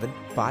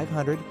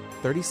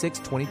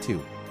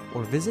 877-500-3622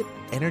 or visit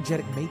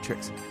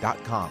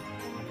energeticmatrix.com.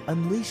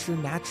 Unleash your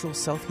natural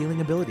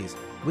self-healing abilities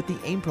with the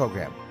AIM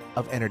program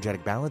of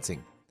energetic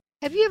balancing.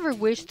 Have you ever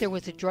wished there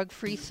was a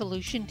drug-free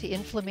solution to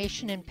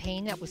inflammation and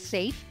pain that was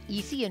safe,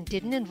 easy, and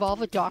didn't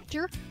involve a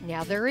doctor?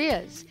 Now there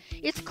is.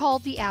 It's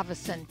called the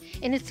Avicen,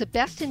 and it's the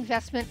best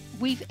investment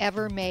we've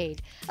ever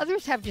made.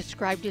 Others have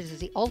described it as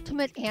the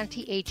ultimate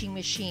anti-aging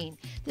machine.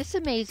 This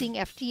amazing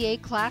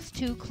FDA Class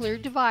II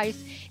cleared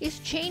device is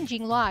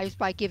changing lives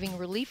by giving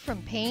relief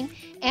from pain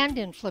and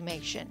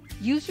inflammation.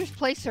 Users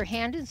place their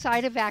hand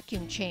inside a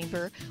vacuum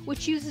chamber,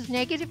 which uses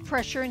negative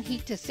pressure and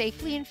heat to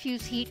safely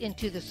infuse heat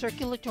into the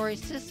circulatory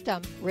system,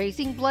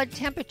 raising blood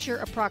temperature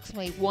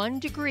approximately 1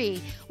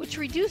 degree, which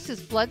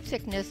reduces blood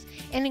thickness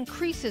and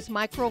increases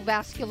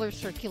microvascular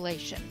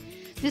circulation.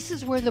 This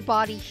is where the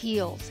body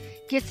heals,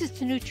 gets its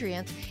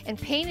nutrients, and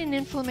pain and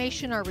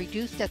inflammation are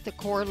reduced at the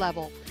core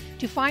level.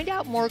 To find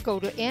out more, go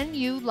to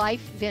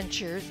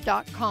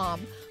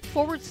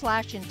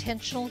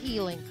nulifeventures.com/intentional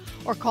healing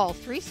or call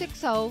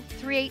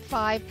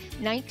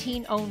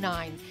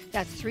 360-385-1909.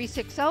 That's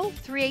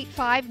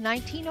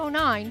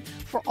 360-385-1909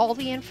 for all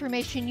the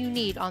information you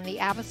need on the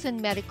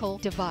Avicen medical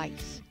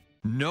device.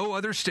 No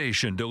other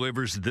station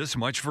delivers this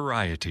much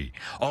variety.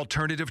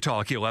 Alternative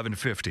Talk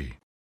 1150.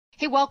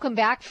 Hey, welcome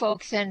back,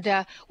 folks, and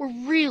we're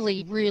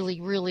really, really,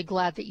 really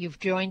glad that you've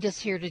joined us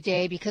here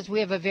today because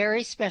we have a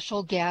very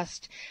special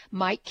guest,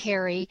 Mike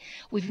Carey.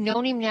 We've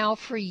known him now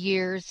for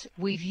years.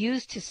 We've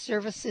used his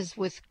services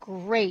with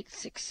great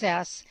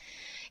success,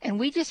 and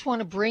we just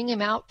want to bring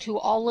him out to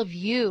all of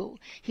you.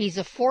 He's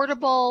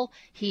affordable.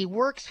 He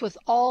works with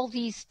all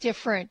these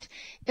different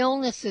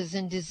illnesses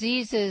and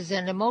diseases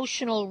and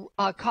emotional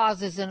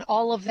causes and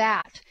all of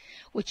that,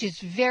 which is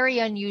very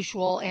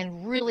unusual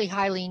and really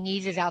highly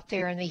needed out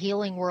there in the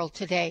healing world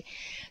today.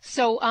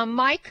 So,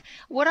 Mike,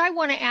 what I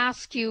want to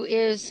ask you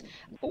is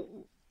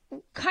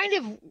kind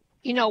of,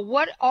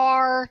 what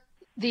are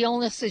the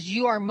illnesses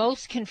you are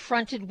most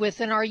confronted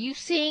with, and are you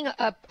seeing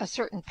a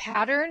certain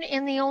pattern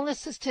in the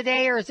illnesses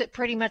today, or has it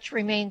pretty much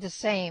remained the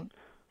same?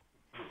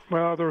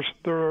 Well, there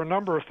are a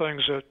number of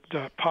things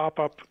that pop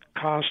up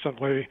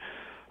constantly.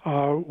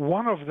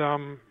 One of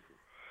them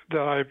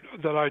that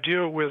I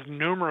deal with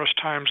numerous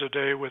times a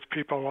day with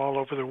people all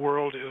over the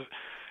world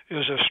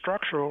is a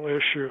structural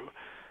issue,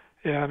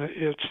 and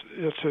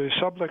it's a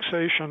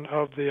subluxation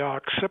of the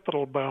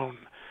occipital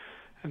bone.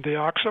 And the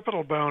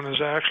occipital bone is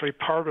actually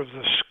part of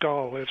the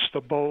skull. It's the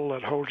bowl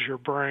that holds your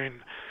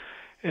brain.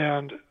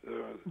 And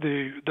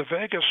the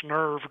vagus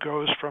nerve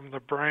goes from the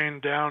brain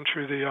down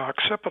through the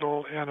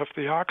occipital, and if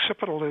the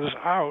occipital is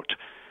out,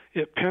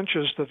 it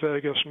pinches the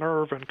vagus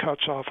nerve and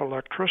cuts off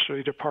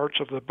electricity to parts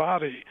of the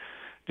body,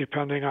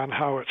 depending on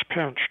how it's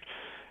pinched.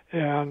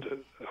 And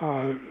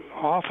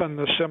often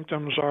the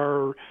symptoms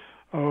are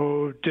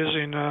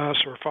dizziness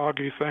or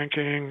foggy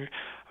thinking.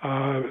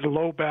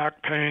 Low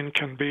back pain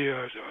can be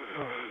a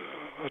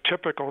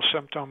typical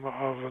symptom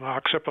of an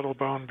occipital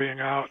bone being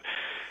out.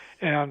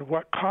 And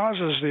what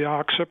causes the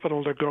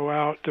occipital to go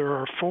out, there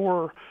are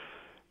four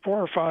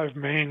or five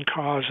main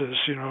causes.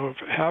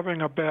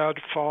 Having a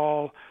bad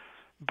fall,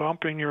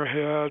 bumping your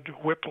head,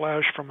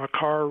 whiplash from a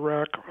car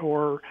wreck,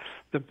 or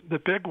the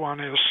big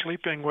one is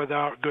sleeping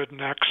without good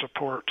neck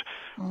support.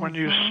 Mm-hmm. When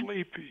you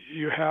sleep,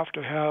 you have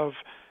to have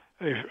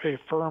a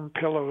firm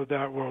pillow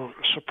that will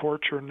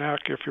support your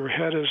neck. If your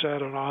head is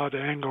at an odd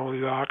angle,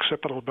 the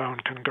occipital bone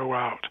can go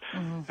out.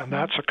 Mm-hmm. And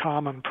that's a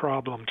common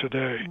problem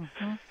today.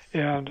 Mm-hmm.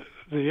 And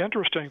the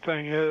interesting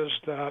thing is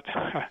that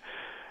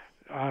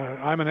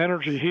I'm an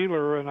energy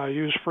healer and I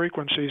use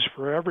frequencies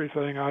for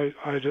everything.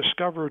 I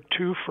discovered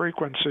two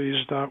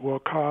frequencies that will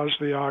cause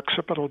the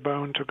occipital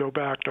bone to go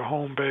back to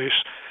home base,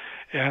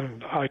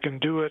 and I can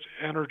do it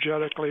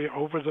energetically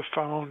over the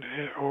phone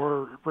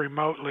or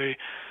remotely,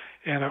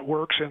 and it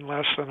works in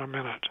less than a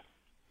minute.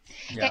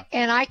 Yeah.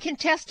 And I can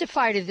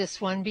testify to this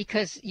one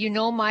because,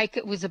 Mike,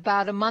 it was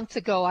about a month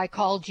ago I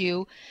called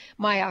you.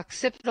 My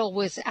occipital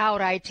was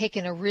out. I had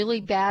taken a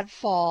really bad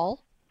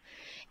fall,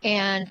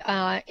 and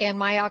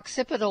my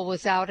occipital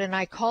was out, and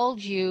I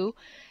called you.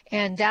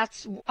 And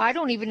I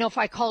don't even know if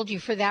I called you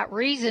for that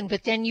reason,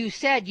 but then you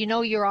said,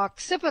 your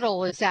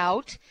occipital is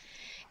out.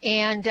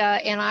 And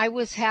I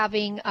was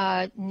having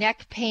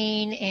neck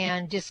pain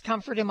and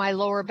discomfort in my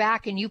lower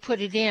back, and you put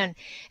it in.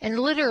 And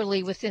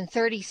literally within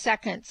 30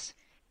 seconds,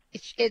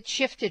 it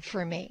shifted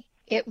for me.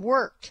 It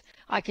worked.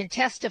 I can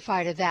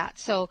testify to that.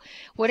 So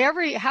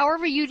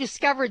however you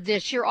discovered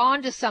this, you're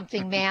on to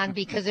something, man,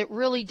 because it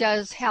really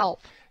does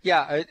help.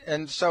 Yeah,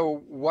 and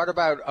so what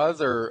about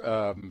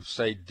other,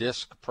 say,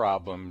 disc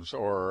problems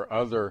or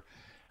other,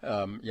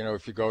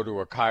 if you go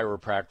to a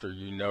chiropractor,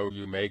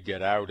 you may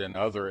get out in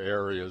other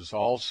areas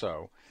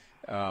also.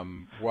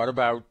 What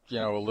about,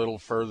 a little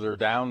further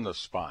down the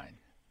spine?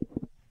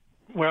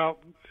 Well,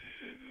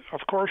 of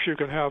course you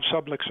can have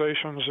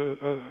subluxations,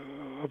 a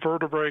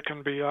vertebrae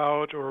can be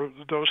out or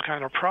those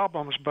kind of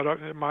problems, but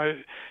in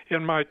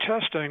my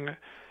testing,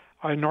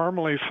 I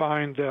normally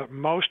find that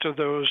most of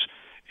those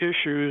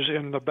issues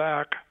in the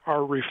back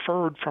are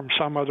referred from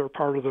some other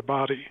part of the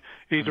body,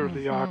 either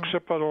the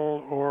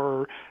occipital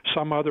or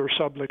some other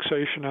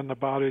subluxation in the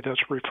body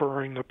that's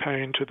referring the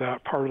pain to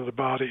that part of the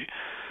body.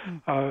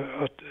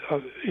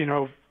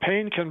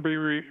 Pain can be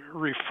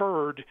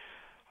referred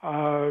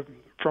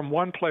from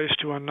one place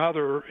to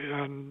another,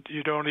 and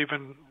you don't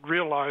even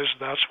realize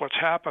that's what's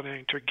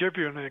happening. To give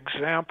you an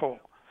example,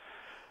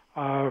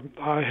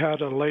 I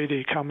had a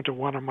lady come to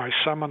one of my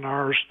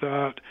seminars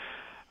that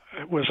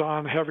was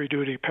on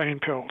heavy-duty pain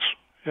pills,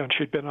 and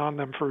she'd been on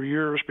them for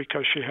years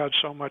because she had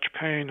so much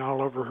pain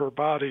all over her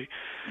body,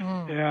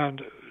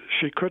 and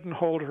she couldn't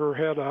hold her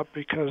head up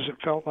because it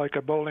felt like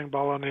a bowling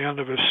ball on the end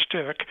of a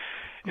stick,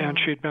 and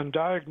she'd been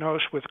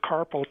diagnosed with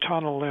carpal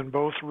tunnel in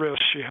both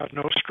wrists. She had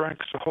no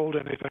strength to hold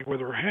anything with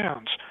her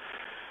hands.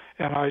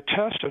 And I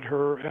tested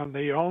her, and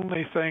the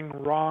only thing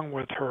wrong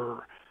with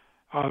her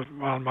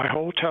on my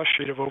whole test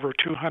sheet of over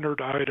 200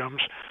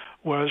 items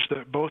was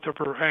that both of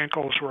her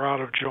ankles were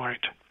out of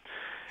joint.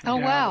 Oh,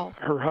 and wow.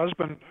 Her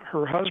husband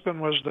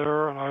was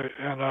there,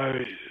 and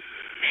I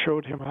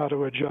showed him how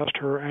to adjust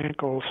her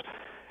ankles,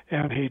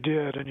 and he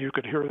did, and you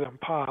could hear them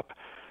pop.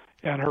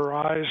 And her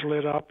eyes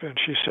lit up, and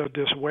she said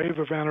this wave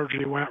of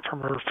energy went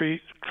from her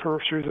feet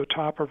through the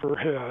top of her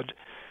head,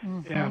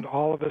 and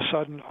all of a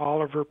sudden,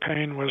 all of her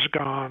pain was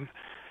gone,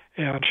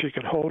 and she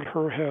could hold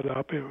her head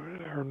up.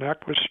 Her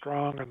neck was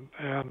strong,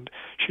 and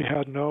she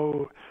had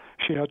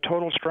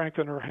total strength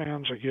in her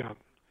hands again.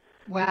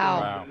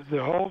 Wow.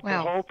 The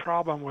whole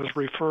problem was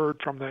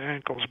referred from the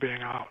ankles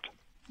being out.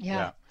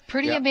 Yeah.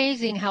 Pretty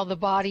amazing how the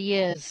body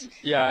is.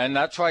 Yeah, and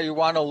that's why you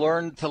want to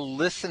learn to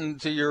listen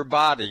to your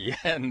body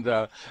and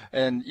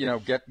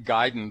get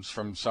guidance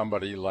from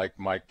somebody like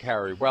Mike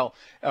Carey. Well,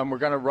 we're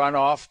going to run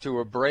off to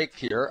a break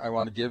here. I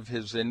want to give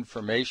his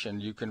information.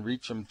 You can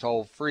reach him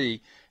toll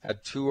free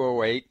at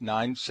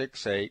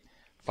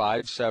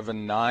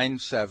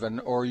 208-968-5797,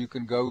 or you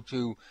can go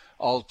to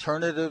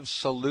Alternative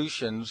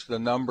Solutions, the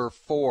number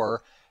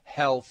 4,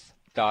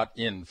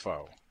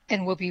 health.info.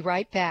 And we'll be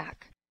right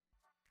back.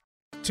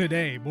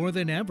 Today, more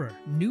than ever,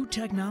 new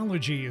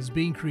technology is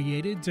being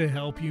created to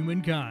help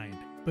humankind.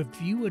 But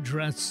few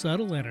address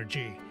subtle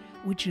energy,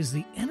 which is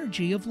the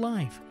energy of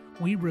life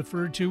we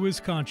refer to as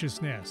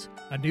consciousness.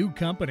 A new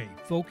company,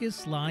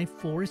 Focus Life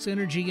Force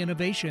Energy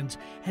Innovations,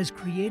 has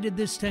created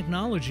this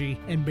technology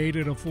and made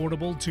it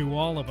affordable to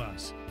all of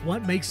us.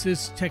 What makes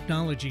this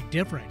technology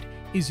different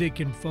is it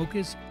can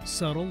focus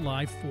subtle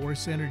life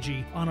force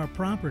energy on our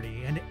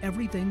property and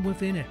everything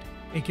within it.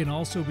 It can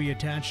also be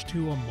attached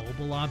to a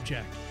mobile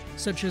object,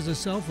 such as a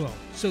cell phone,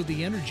 so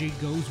the energy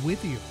goes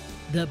with you.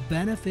 The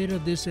benefit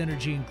of this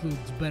energy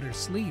includes better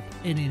sleep,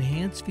 an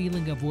enhanced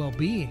feeling of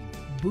well-being,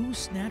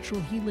 boosts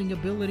natural healing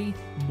ability,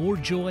 more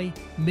joy,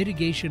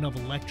 mitigation of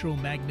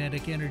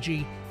electromagnetic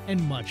energy,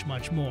 and much,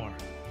 much more.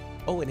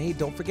 Oh, and hey,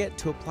 don't forget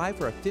to apply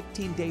for a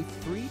 15-day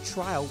free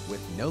trial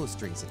with no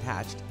strings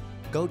attached.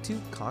 Go to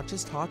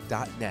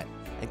ConsciousTalk.net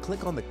and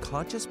click on the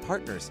Conscious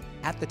Partners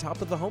at the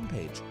top of the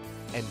homepage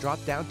and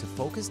drop down to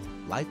Focused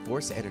Life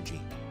Force Energy.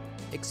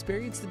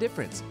 Experience the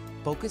difference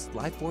Focused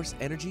Life Force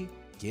Energy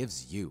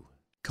gives you.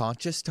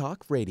 Conscious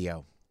Talk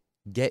Radio.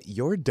 Get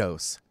your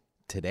dose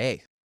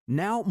today.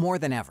 Now more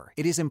than ever,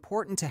 it is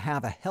important to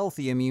have a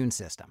healthy immune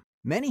system.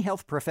 Many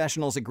health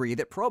professionals agree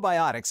that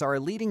probiotics are a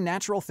leading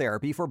natural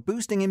therapy for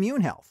boosting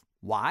immune health.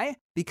 Why?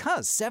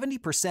 Because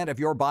 70% of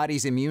your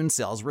body's immune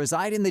cells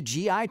reside in the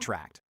GI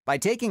tract. By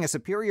taking a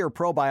superior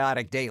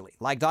probiotic daily,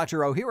 like Dr.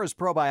 Ohhira's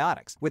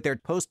probiotics, with their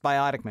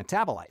postbiotic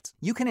metabolites,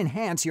 you can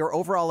enhance your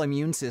overall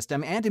immune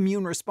system and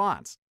immune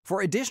response.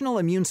 For additional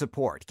immune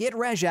support, get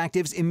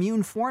RegActive's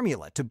Immune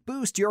Formula to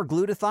boost your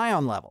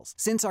glutathione levels,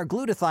 since our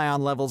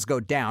glutathione levels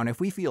go down if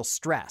we feel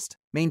stressed.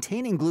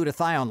 Maintaining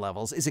glutathione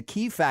levels is a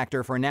key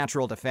factor for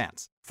natural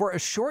defense. For a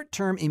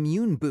short-term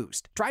immune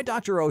boost, try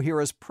Dr.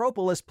 Ohhira's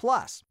Propolis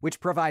Plus, which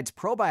provides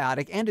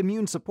probiotic and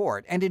immune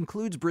support and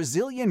includes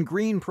Brazilian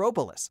green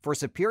propolis for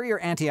superior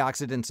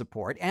antioxidant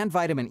support and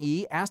vitamin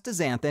E,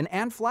 astaxanthin,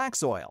 and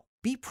flax oil.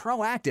 Be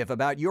proactive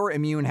about your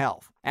immune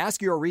health.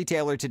 Ask your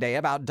retailer today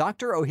about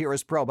Dr.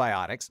 Ohhira's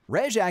probiotics,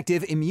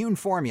 RegActive Immune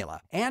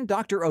Formula, and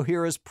Dr.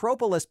 Ohhira's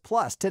Propolis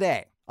Plus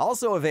today.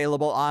 Also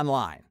available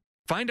online.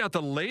 Find out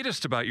the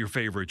latest about your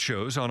favorite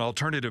shows on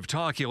Alternative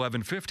Talk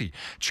 1150.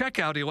 Check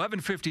out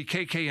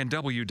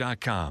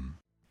 1150kknw.com.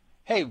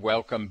 Hey,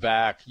 welcome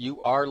back.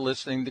 You are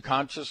listening to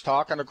Conscious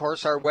Talk, and of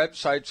course our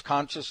website's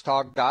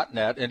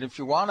conscioustalk.net. And if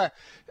you want to,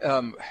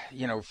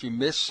 if you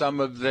missed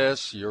some of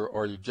this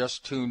or you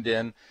just tuned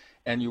in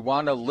and you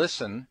want to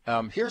listen,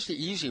 here's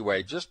the easy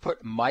way. Just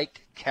put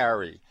Mike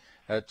Carey.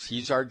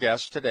 He's our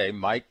guest today,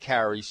 Mike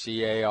Carey,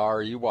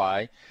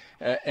 C-A-R-E-Y.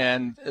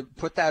 And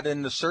put that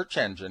in the search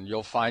engine.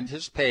 You'll find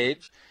his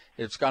page.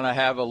 It's going to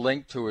have a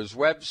link to his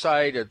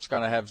website. It's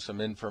going to have some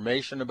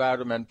information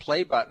about him and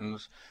play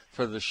buttons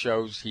for the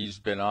shows he's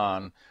been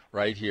on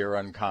right here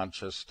on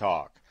Conscious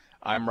Talk.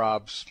 I'm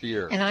Rob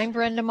Spears. And I'm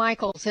Brenda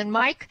Michaels. And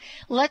Mike,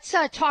 let's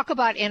talk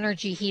about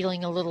energy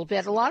healing a little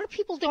bit. A lot of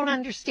people don't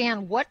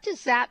understand. What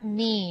does that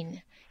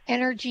mean,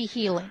 energy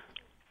healing?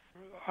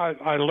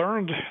 I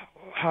learned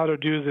how to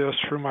do this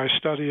through my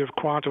study of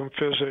quantum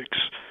physics.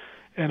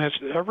 And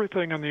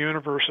everything in the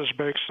universe is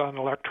based on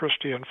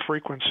electricity and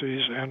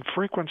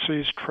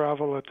frequencies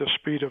travel at the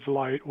speed of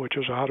light, which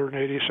is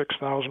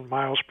 186,000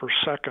 miles per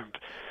second.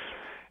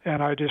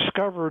 And I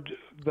discovered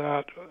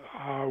that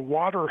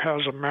water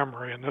has a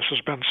memory, and this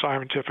has been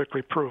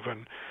scientifically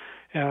proven.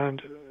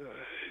 And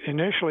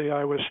initially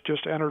I was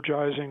just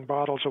energizing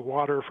bottles of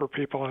water for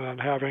people and then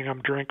having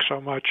them drink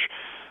so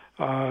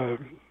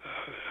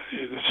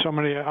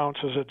many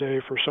ounces a day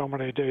for so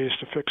many days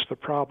to fix the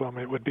problem.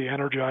 It would be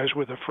energized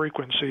with the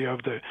frequency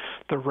of the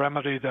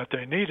remedy that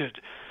they needed.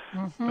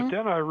 Mm-hmm. But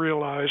then I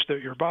realized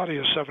that your body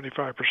is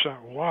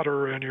 75%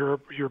 water, and your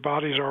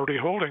body's already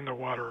holding the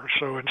water.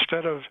 So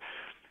instead of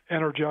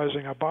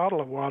energizing a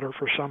bottle of water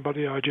for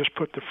somebody, I just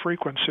put the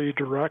frequency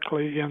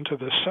directly into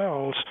the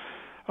cells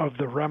of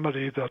the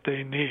remedy that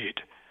they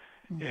need.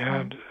 Mm-hmm.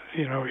 And,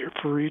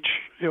 for each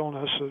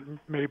illness, it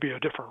may be a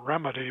different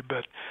remedy,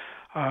 but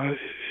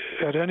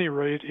at any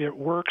rate, it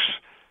works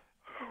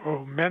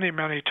many,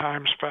 many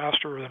times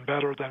faster and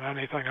better than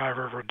anything I've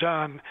ever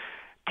done.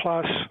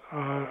 Plus,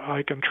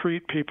 I can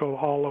treat people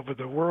all over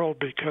the world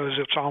because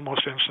it's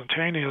almost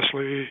instantaneous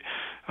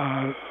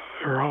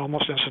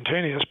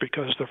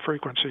because the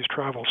frequencies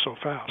travel so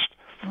fast.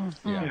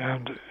 Mm-hmm.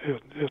 And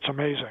it's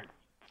amazing.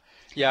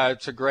 Yeah,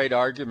 it's a great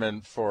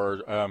argument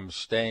for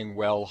staying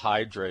well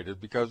hydrated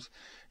because,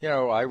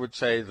 I would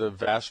say the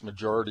vast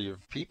majority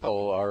of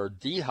people are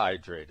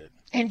dehydrated.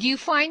 And do you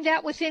find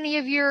that with any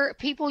of your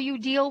people you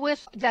deal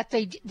with, that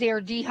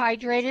they're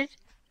dehydrated?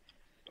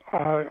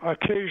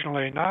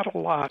 Occasionally, not a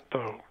lot,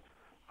 though.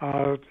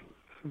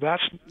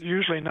 That's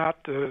usually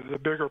not the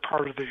bigger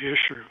part of the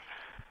issue.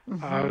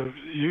 Mm-hmm.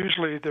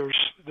 Usually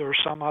there's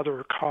some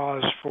other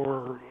cause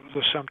for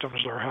the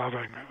symptoms they're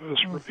having.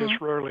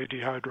 It's rarely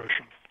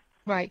dehydration.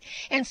 Right.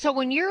 And so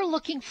when you're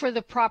looking for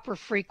the proper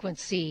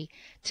frequency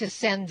to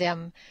send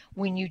them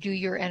when you do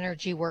your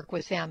energy work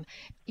with them,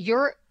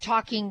 you're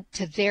talking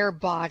to their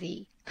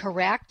body,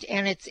 correct?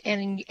 And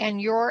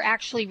and you're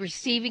actually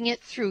receiving it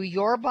through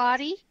your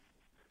body?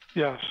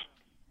 Yes.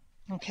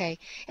 Okay.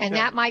 And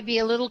that might be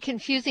a little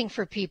confusing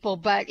for people,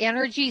 but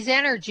energy's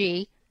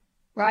energy,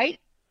 right?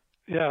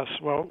 Yes.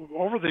 Well,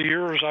 over the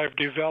years, I've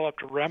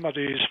developed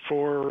remedies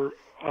for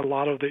a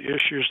lot of the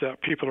issues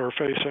that people are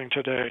facing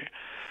today.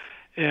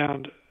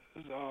 And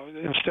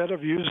instead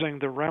of using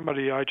the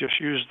remedy, I just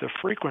use the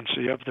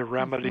frequency of the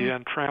remedy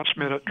and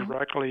transmit it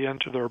directly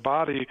into their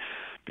body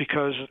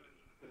because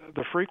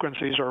the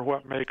frequencies are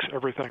what makes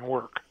everything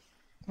work.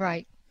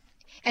 Right.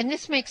 And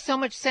this makes so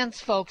much sense,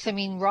 folks. I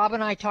mean, Rob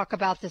and I talk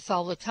about this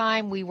all the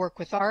time. We work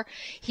with our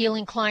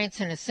healing clients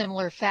in a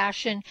similar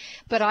fashion.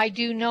 But I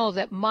do know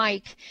that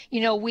Mike,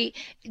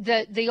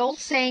 the old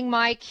saying,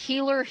 Mike,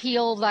 healer,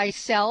 heal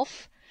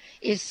thyself,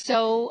 is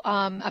so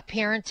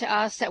apparent to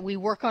us that we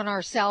work on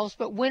ourselves.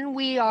 But when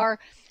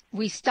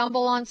we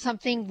stumble on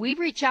something, we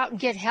reach out and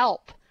get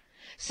help.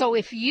 So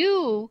if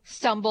you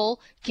stumble,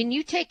 can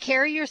you take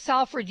care of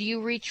yourself, or do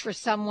you reach for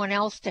someone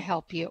else to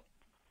help you?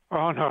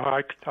 Oh, no,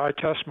 I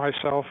test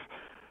myself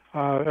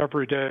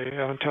every day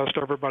and test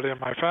everybody in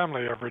my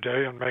family every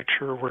day and make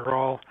sure we're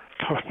all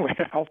totally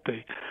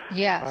healthy.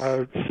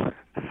 Yes.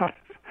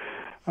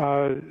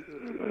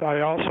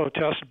 I also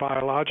test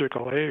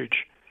biological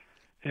age,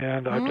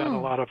 and I've done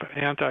a lot of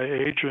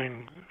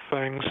anti-aging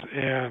things,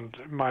 and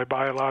my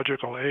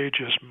biological age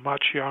is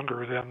much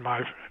younger than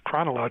my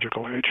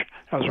chronological age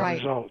as a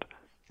result.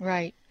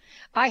 Right.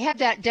 I had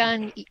that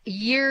done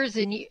years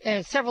and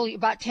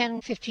about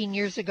 10, 15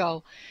 years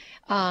ago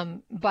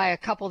by a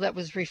couple that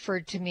was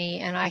referred to me,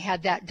 and I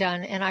had that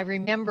done. And I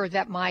remember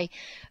that I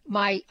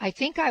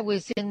think I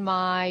was in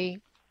my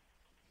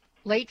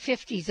late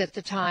 50s at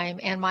the time,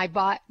 and my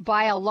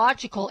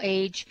biological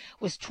age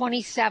was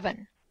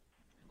 27,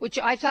 which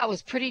I thought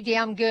was pretty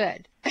damn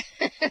good.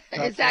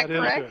 Is that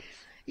correct? Is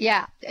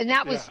yeah, and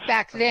that was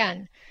back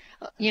then.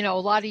 A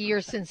lot of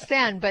years since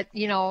then, but,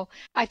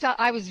 I thought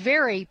I was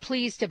very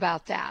pleased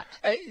about that.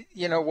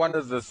 One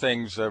of the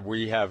things that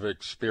we have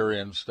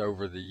experienced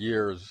over the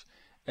years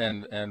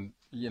and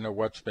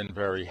what's been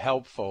very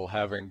helpful,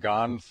 having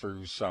gone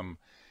through some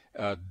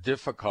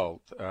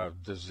difficult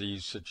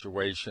disease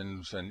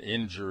situations and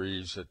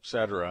injuries,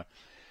 etc.,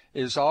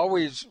 is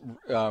always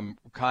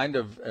kind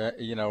of,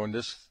 and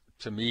this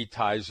to me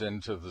ties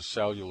into the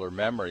cellular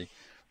memory,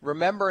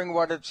 remembering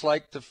what it's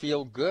like to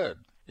feel good.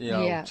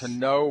 To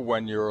know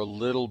when you're a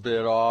little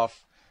bit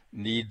off,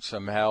 need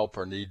some help,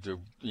 or need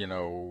to,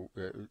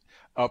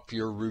 up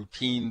your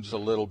routines a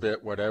little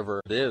bit,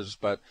 whatever it is,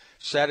 but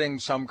setting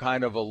some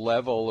kind of a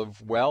level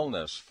of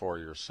wellness for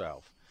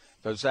yourself.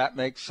 Does that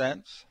make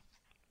sense?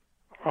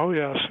 Oh,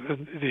 yes.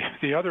 And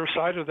the other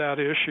side of that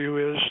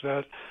issue is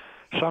that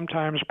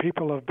sometimes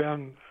people have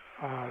been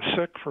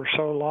sick for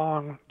so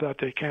long that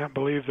they can't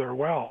believe they're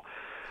well.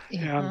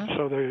 And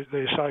so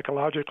they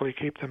psychologically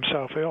keep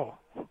themselves ill.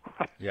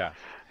 Yeah.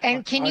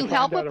 And can you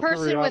help a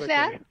person with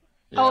that?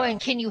 Yeah. Oh,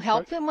 and can you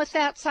help them with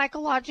that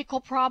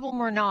psychological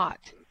problem or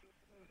not?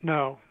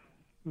 No.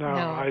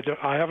 I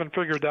haven't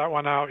figured that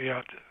one out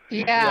yet.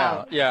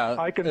 Yeah.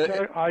 I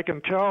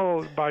can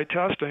tell by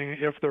testing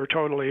if they're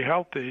totally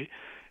healthy,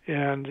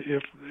 and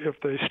if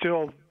they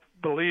still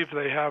believe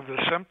they have the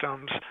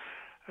symptoms,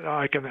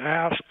 I can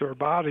ask their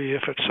body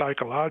if it's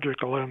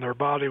psychological, and their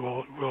body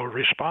will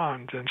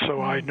respond. And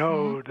so I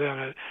know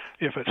then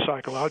if it's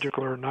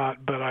psychological or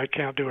not, but I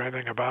can't do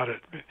anything about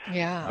it.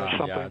 Yeah. It's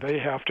something they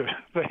have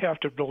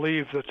to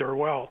believe that they're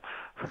well.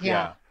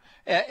 Yeah.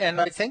 And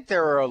I think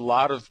there are a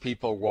lot of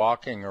people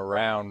walking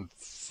around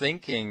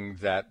thinking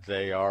that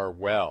they are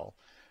well,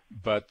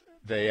 but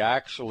they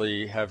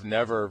actually have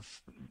never,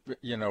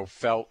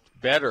 felt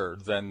better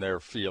than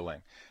they're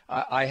feeling.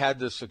 I had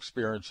this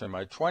experience in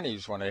my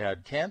 20s when I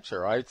had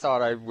cancer. I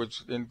thought I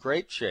was in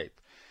great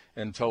shape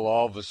until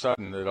all of a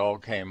sudden it all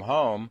came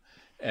home,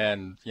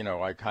 and,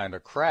 I kind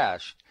of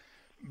crashed.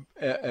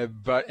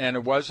 And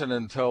it wasn't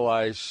until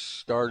I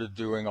started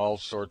doing all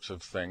sorts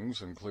of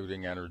things,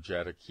 including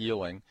energetic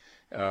healing,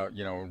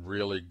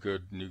 really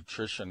good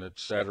nutrition,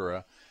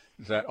 etc.,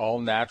 that all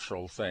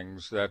natural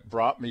things that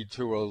brought me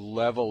to a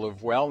level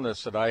of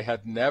wellness that I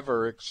had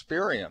never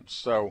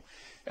experienced. So,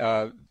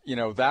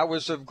 that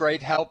was of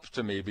great help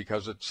to me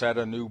because it set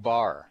a new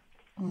bar.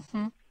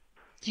 Mm-hmm.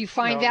 Do you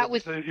find that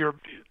with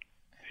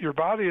your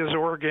body is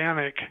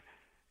organic,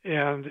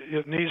 and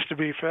it needs to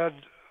be fed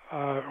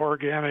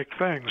organic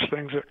things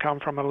that come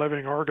from a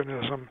living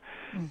organism,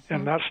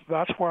 and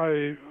that's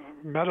why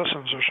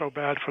medicines are so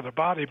bad for the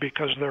body,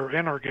 because they're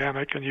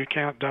inorganic and you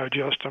can't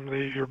digest them.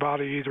 Your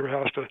body either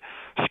has to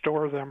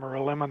store them or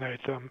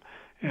eliminate them,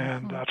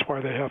 and that's why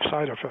they have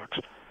side effects.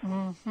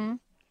 Mm-hmm.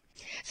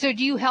 So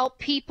do you help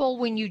people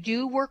when you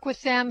do work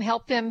with them,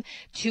 help them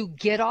to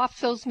get off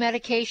those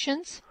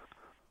medications?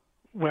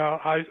 Well,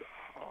 I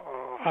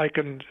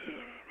can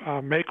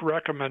make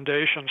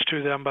recommendations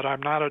to them, but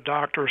I'm not a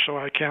doctor, so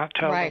I can't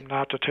tell them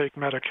not to take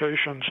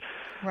medications.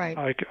 Right.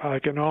 I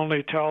can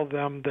only tell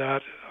them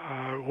that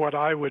what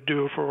I would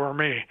do for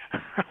me.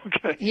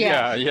 Okay.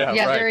 Yeah, right.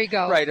 There you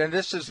go. Right, and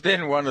this has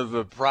been one of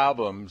the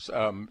problems.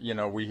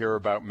 We hear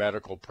about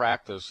medical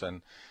practice,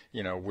 and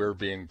we're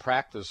being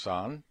practiced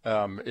on.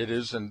 It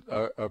isn't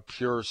a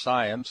pure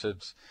science.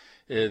 It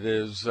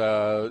is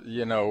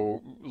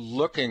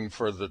looking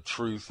for the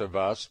truth of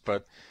us,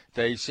 but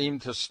they seem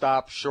to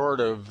stop short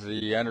of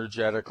the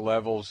energetic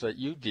levels that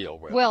you deal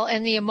with. Well,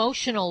 and the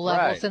emotional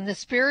levels and the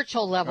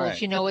spiritual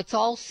levels, it's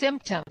all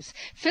symptoms,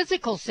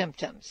 physical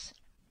symptoms.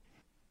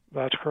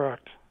 That's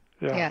correct.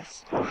 Yeah.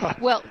 Yes.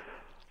 Well,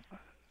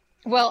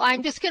 Well,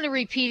 I'm just going to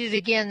repeat it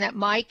again that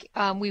Mike,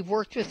 we've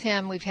worked with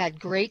him. We've had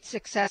great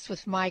success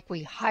with Mike.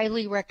 We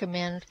highly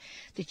recommend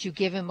that you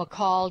give him a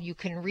call. You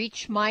can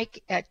reach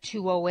Mike at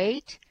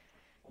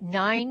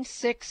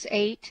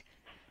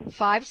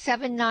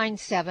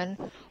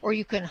 208-968-5797, or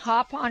you can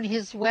hop on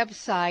his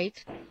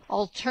website,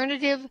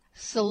 Alternative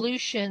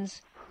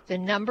Solutions,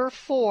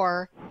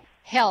 4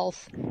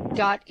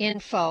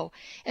 health.info.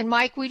 And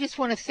Mike, we just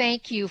want to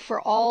thank you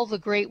for all the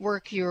great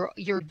work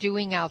you're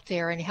doing out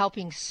there and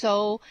helping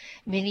so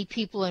many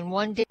people. And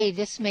one day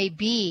this may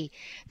be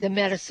the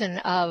medicine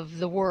of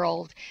the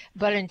world.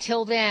 But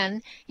until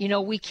then,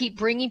 we keep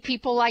bringing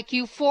people like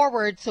you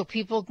forward so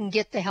people can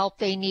get the help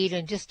they need,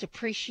 and just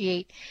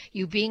appreciate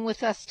you being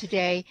with us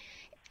today,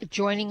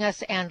 joining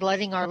us and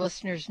letting our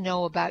listeners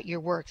know about your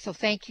work. So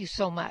thank you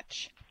so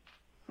much.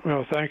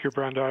 Well, thank you,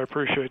 Brenda. I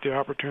appreciate the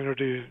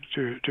opportunity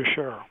to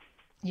share.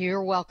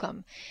 You're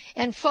welcome.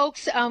 And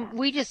folks,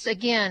 we just,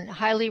 again,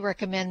 highly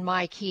recommend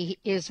Mike. He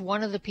is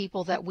one of the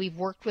people that we've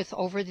worked with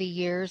over the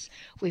years.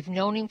 We've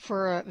known him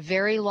for a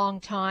very long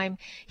time.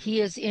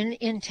 He is in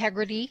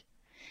integrity.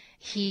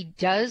 He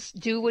does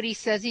do what he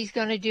says he's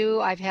going to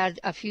do. I've had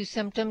a few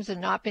symptoms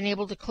and not been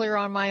able to clear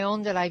on my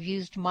own that I've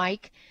used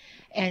Mike,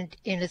 and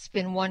it's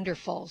been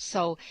wonderful.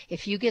 So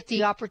if you get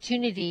the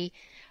opportunity,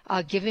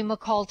 give him a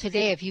call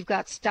today if you've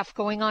got stuff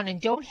going on, and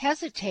don't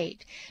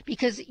hesitate,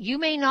 because you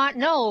may not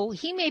know.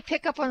 He may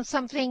pick up on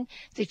something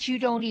that you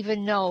don't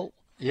even know.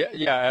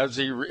 Yeah. As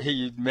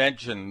he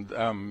mentioned,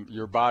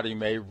 your body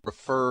may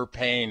refer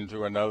pain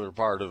to another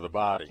part of the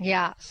body.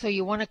 Yeah, so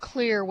you want to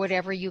clear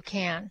whatever you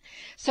can.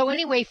 So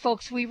anyway,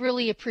 folks, we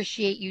really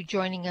appreciate you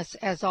joining us,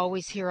 as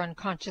always, here on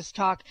Conscious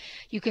Talk.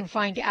 You can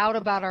find out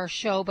about our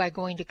show by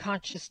going to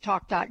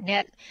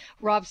conscioustalk.net.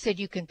 Rob said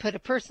you can put a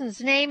person's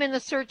name in the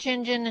search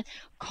engine,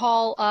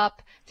 call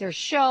up their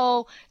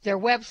show, their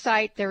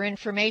website, their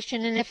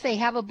information, and if they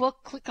have a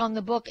book, click on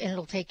the book, and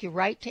it'll take you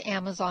right to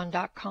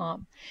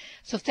Amazon.com.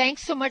 So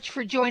thanks so much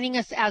for joining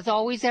us. As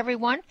always,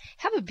 everyone,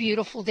 have a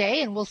beautiful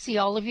day, and we'll see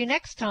all of you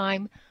next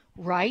time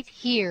right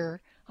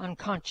here on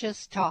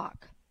Conscious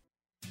Talk.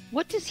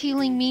 What does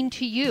healing mean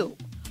to you?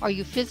 Are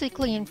you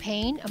physically in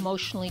pain,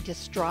 emotionally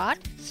distraught,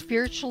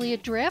 spiritually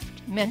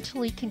adrift,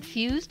 mentally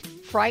confused,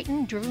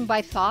 frightened, driven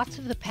by thoughts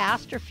of the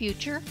past or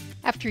future?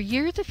 After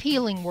years of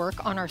healing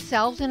work on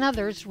ourselves and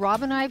others,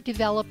 Rob and I have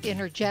developed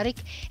energetic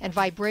and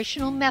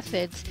vibrational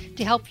methods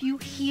to help you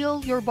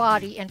heal your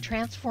body and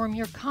transform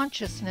your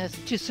consciousness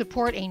to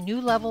support a new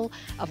level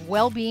of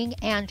well-being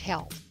and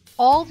health.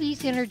 All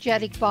these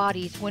energetic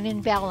bodies, when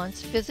in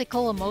balance,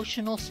 physical,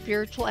 emotional,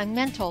 spiritual, and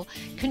mental,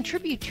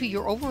 contribute to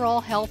your overall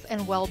health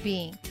and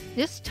well-being.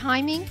 This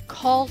timing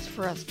calls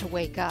for us to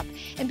wake up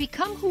and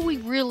become who we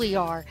really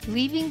are,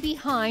 leaving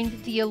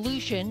behind the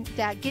illusion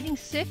that getting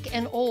sick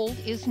and old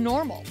is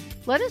normal.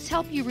 Let us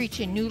help you reach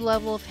a new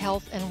level of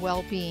health and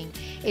well-being,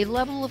 a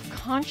level of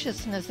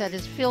consciousness that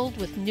is filled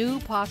with new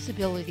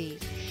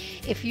possibilities.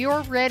 If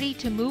you're ready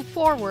to move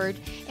forward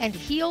and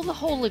heal the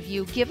whole of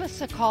you, give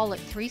us a call at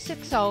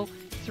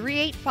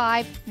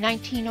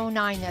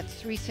 360-385-1909.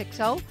 That's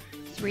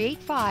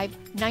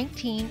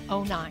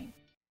 360-385-1909.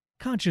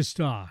 Conscious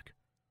Talk,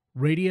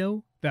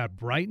 radio that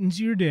brightens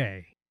your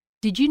day.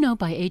 Did you know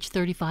by age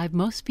 35,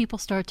 most people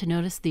start to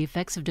notice the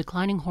effects of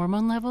declining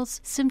hormone levels?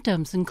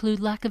 Symptoms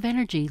include lack of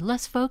energy,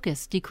 less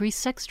focus,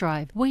 decreased sex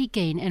drive, weight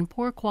gain, and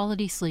poor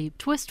quality sleep.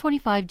 Twist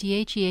 25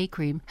 DHEA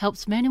cream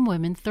helps men and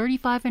women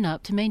 35 and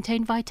up to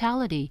maintain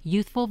vitality,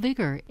 youthful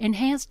vigor,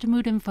 enhanced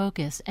mood and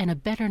focus, and a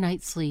better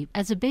night's sleep.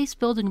 As a base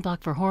building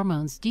block for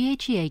hormones,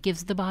 DHEA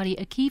gives the body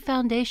a key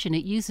foundation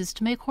it uses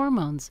to make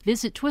hormones.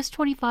 Visit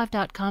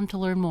twist25.com to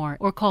learn more,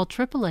 or call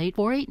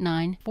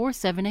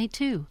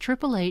 888-489-4782.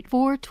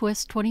 888-4-TWIST25.